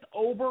highest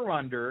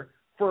over-under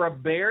for a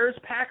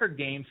Bears-Packer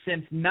game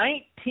since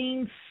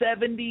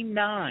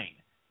 1979.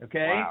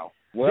 Okay? Wow.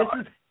 Well,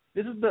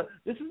 this is the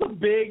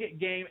big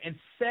game, and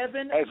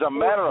 7. As a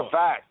matter of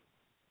fact,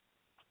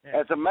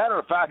 it's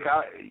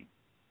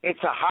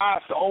the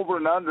highest over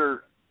and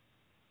under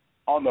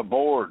on the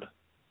board.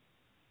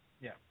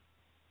 Yeah.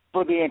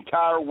 For the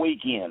entire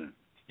weekend.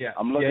 Yeah.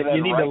 I'm looking at it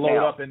you need right to load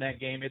now. up in that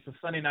game. It's a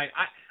Sunday night.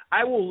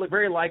 I will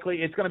very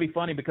likely. It's going to be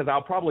funny because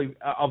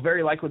I'll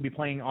very likely be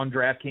playing on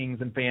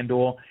DraftKings and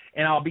FanDuel,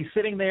 and I'll be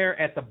sitting there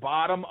at the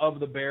bottom of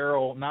the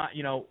barrel. Not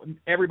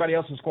everybody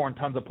else is scoring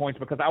tons of points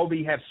because I will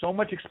have so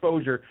much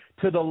exposure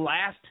to the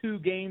last 2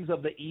 games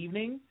of the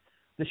evening.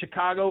 The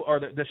Chicago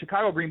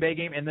Green Bay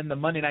game, and then the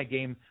Monday night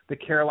game, the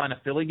Carolina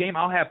Philly game.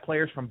 I'll have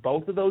players from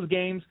both of those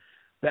games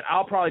that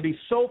I'll probably be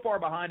so far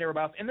behind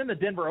everybody else. And then the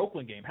Denver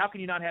Oakland game. How can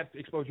you not have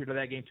exposure to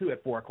that game too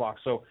at 4:00?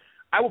 So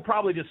I will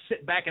probably just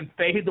sit back and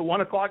fade the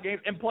 1:00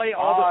 game and play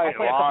I'll play a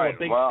couple of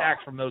big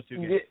stacks from those 2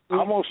 games.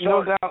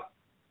 No doubt.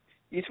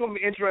 It's going to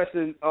be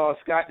interesting,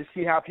 Scott, to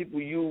see how people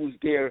use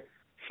their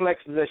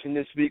flex position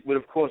this week. With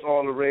of course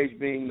all the rage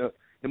being the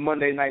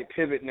Monday night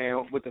pivot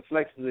now with the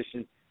flex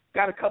position.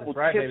 Got a couple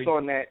tips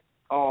on that.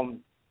 I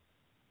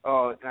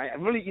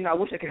really, I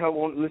wish I could help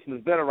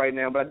listeners better right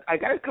now, but I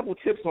got a couple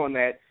tips on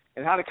that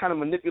and how to kind of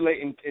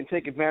manipulate and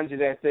take advantage of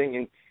that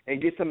thing and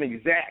get some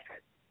exact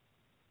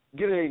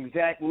get an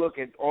exact look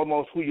at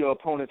almost who your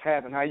opponents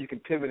have and how you can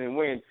pivot and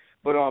win.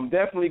 But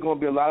definitely going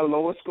to be a lot of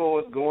lower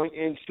scores going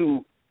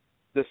into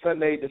the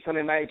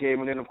Sunday night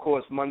game, and then of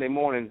course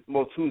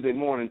Tuesday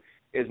morning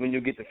is when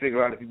you get to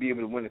figure out if you'll be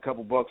able to win a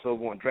couple bucks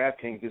over on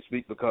DraftKings this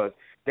week, because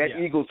that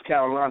Eagles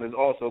Carolina is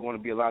also going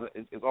to be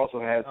it also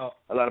has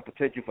a lot of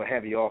potential for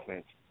heavy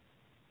offense.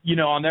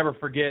 I'll never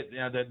forget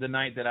the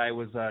night that I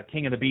was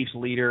King of the Beach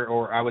leader,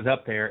 or I was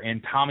up there,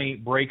 and Tommy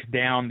breaks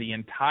down the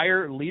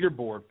entire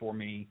leaderboard for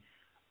me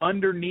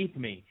underneath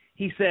me.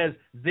 He says,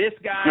 this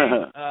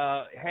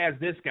guy has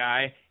this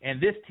guy, and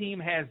this team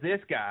has this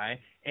guy,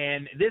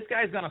 and this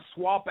guy's going to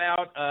swap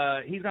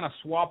out. He's going to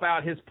swap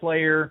out his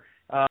player.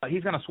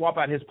 He's going to swap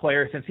out his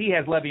player since he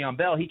has Le'Veon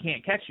Bell. He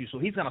can't catch you, so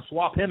he's going to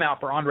swap him out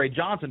for Andre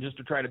Johnson just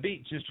to try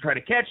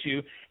to catch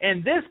you.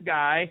 And this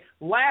guy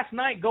last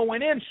night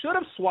going in should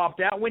have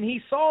swapped out when he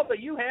saw that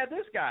you had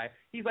this guy.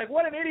 He's like,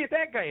 what an idiot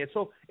that guy is.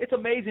 So it's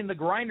amazing. The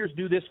grinders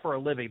do this for a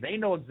living. They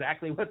know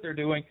exactly what they're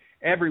doing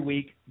every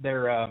week.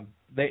 They're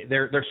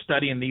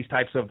studying these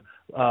types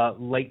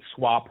of late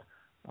swap.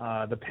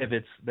 The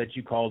pivots that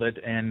you called it,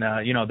 and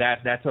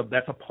that's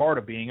a part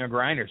of being a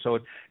grinder. So,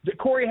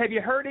 Corey, have you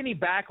heard any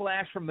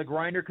backlash from the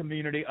grinder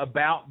community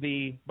about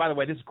by the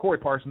way, this is Corey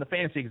Parson, the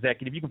fantasy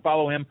executive. You can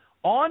follow him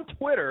on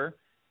Twitter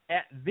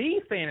at the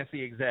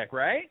fantasy exec,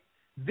 right?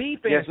 The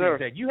fantasy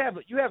exec. You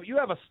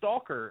have a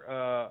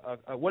stalker.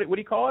 What do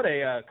you call it?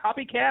 A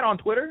copycat on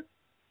Twitter?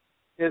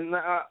 And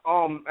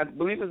I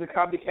believe it's a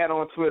copycat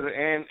on Twitter,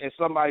 and it's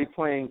somebody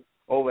playing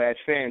over at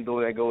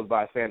FanDuel that goes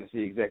by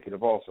fantasy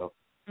executive also.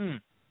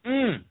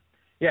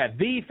 Yeah,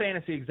 the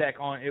fantasy exec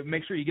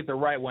make sure you get the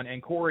right one.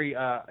 And Corey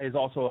is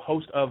also a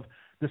host of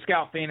the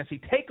Scout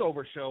Fantasy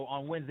Takeover Show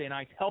on Wednesday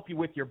nights. Help you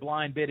with your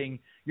blind bidding,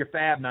 your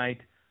fab night,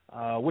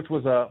 which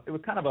was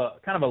kind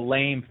of a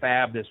lame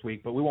fab this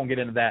week, but we won't get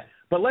into that.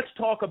 But let's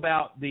talk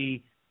about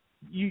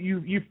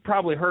you've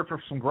probably heard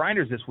from some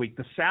grinders this week.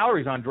 The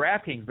salaries on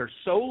DraftKings, they're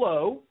so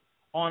low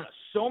on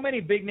so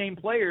many big name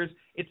players.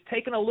 It's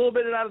taken a little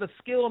bit out of the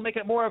skill and make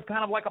it more of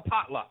kind of like a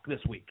potluck this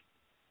week.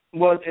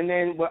 Well, and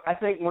then I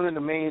think one of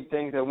the main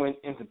things that went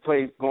into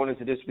play going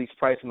into this week's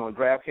pricing on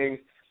DraftKings,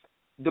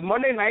 the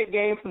Monday night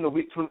game from the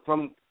week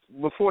from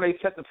before they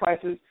set the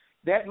prices,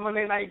 that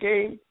Monday night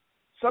game,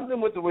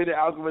 something with the way the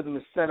algorithm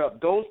is set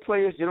up, those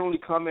players generally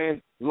come in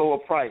lower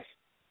price.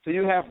 So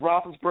you have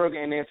Roethlisberger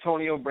and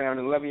Antonio Brown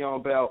and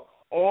Le'Veon Bell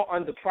all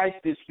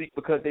underpriced this week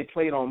because they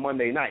played on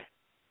Monday night.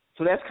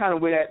 So that's kind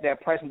of where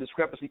that pricing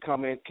discrepancy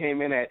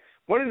came in at.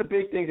 One of the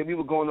big things that we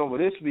were going over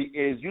this week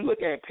is you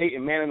look at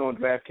Peyton Manning on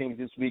DraftKings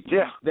this week,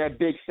 that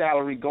big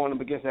salary going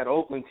up against that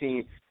Oakland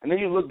team, and then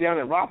you look down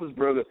at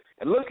Roethlisberger.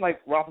 It looks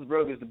like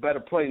Roethlisberger is the better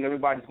player, and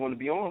everybody's going to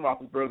be on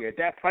Roethlisberger. At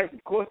that price,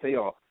 of course they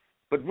are.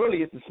 But really,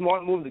 it's a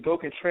smart move to go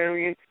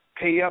contrarian,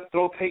 pay up,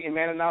 throw Peyton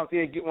Manning out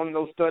there, get one of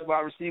those stud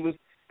wide receivers,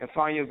 and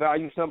find your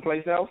value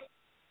someplace else.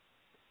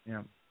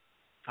 Yeah.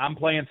 I'm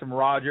playing some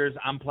Rodgers.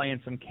 I'm playing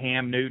some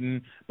Cam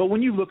Newton. But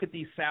when you look at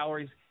these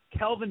salaries,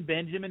 Kelvin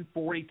Benjamin,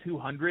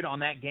 4,200 on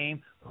that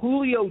game.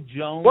 Julio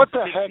Jones,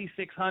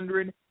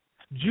 6,600.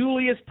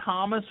 Julius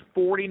Thomas,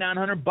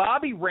 4,900.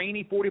 Bobby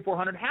Rainey,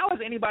 4,400. How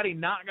is anybody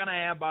not going to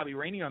have Bobby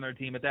Rainey on their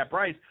team at that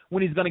price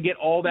when he's going to get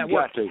all that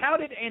work? How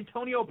did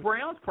Antonio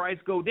Brown's price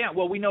go down?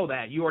 Well, we know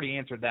that. You already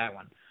answered that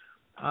one.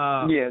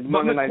 But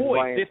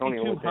McCoy,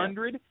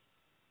 5,200.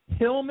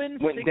 Hillman,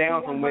 went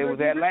down from where it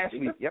was at last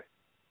week. Yep.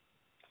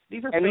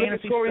 These are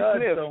fantasy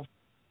studs.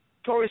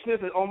 Torrey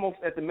Smith is almost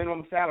at the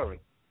minimum salary.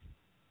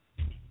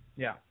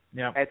 Yeah.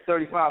 At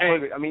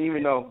 $3,500. I mean,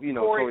 even though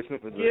Torrey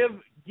Smith is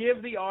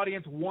give the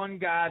audience one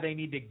guy they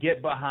need to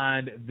get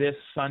behind this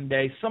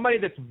Sunday. Somebody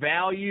that's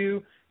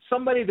value.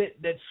 Somebody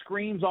that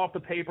screams off the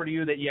paper to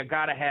you that you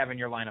got to have in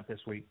your lineup this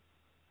week.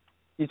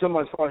 You talking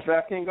about as far as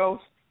DraftKings goes?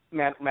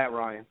 Matt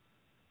Ryan.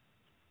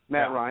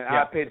 Ryan.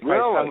 Yeah. I paid the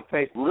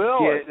price.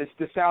 Really? Yeah,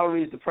 the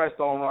salary is depressed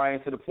on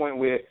Ryan to the point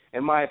where,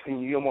 in my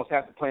opinion, you almost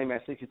have to play him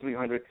at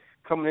 $6,300,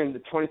 coming in to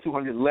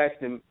 $2,200 less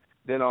than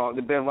Ben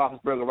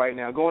Roethlisberger right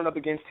now. Going up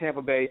against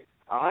Tampa Bay,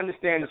 I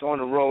understand it's on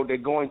the road. They're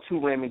going to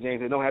Raymond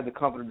James. They don't have the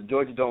comfort of the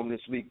Georgia Dome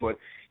this week, but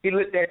he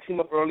lit that team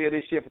up earlier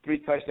this year for 3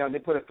 touchdowns. They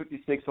put a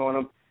 56 on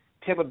him.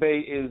 Tampa Bay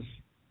is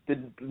the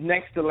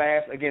next to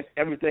last against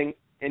everything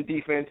in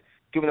defense,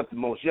 giving up the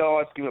most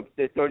yards, giving up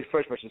their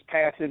 31st versus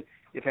passing.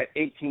 They've had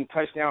 18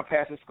 touchdown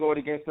passes scored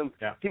against them.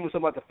 Yeah. People talk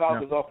about the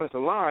Falcons'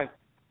 offensive line.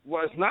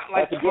 Well, it's not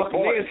like the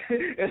Buccaneers.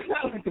 It's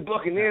not like the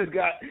Buccaneers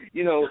got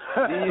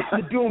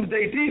the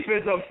doomsday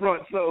defense up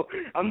front. So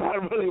I'm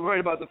not really worried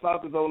about the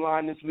Falcons'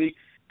 O-line this week.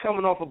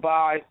 Coming off a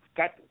bye,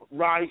 got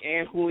Roddy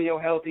and Julio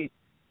healthy.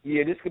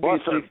 Yeah, this could be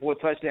a 3-4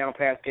 touchdown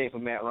pass game for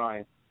Matt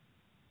Ryan.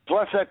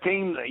 Plus that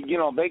team,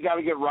 they got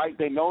to get right.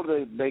 They know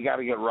that they got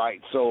to get right.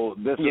 So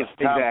this is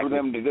time for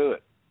them to do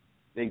it.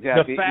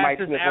 Exactly. The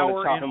fastest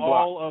hour in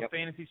all of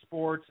fantasy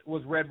sports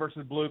was red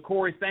versus blue.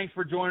 Corey, thanks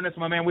for joining us,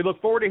 my man. We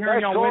look forward to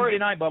hearing you on Wednesday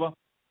night, Bubba.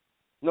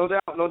 No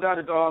doubt.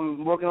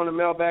 I'm working on the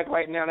mailbag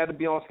right now. That'll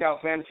be on Scout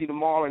Fantasy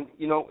tomorrow, and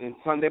and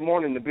Sunday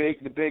morning the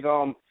big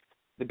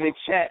the big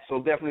chat. So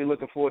definitely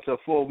looking forward to a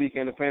full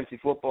weekend of fantasy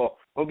football.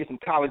 We'll get some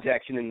college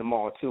action in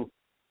tomorrow too.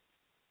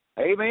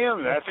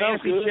 Amen. That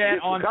sounds good. Chat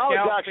on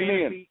Scout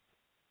Fantasy.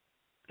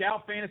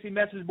 Scout Fantasy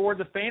message board,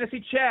 the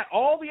Fantasy Chat.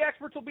 All the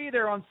experts will be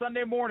there on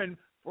Sunday morning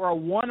for a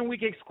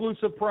 1-week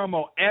exclusive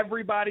promo.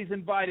 Everybody's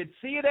invited.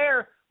 See you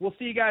there. We'll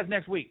see you guys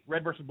next week.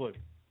 Red versus Blue.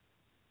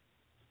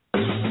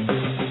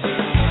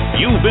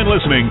 You've been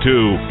listening to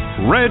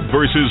Red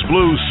versus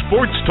Blue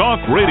Sports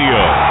Talk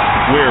Radio,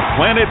 where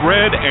Planet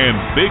Red and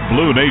Big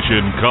Blue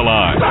Nation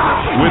collide.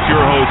 With your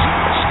hosts,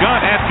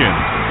 Scott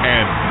Atkins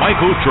and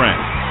Michael Trent.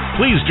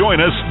 Please join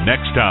us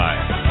next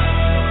time.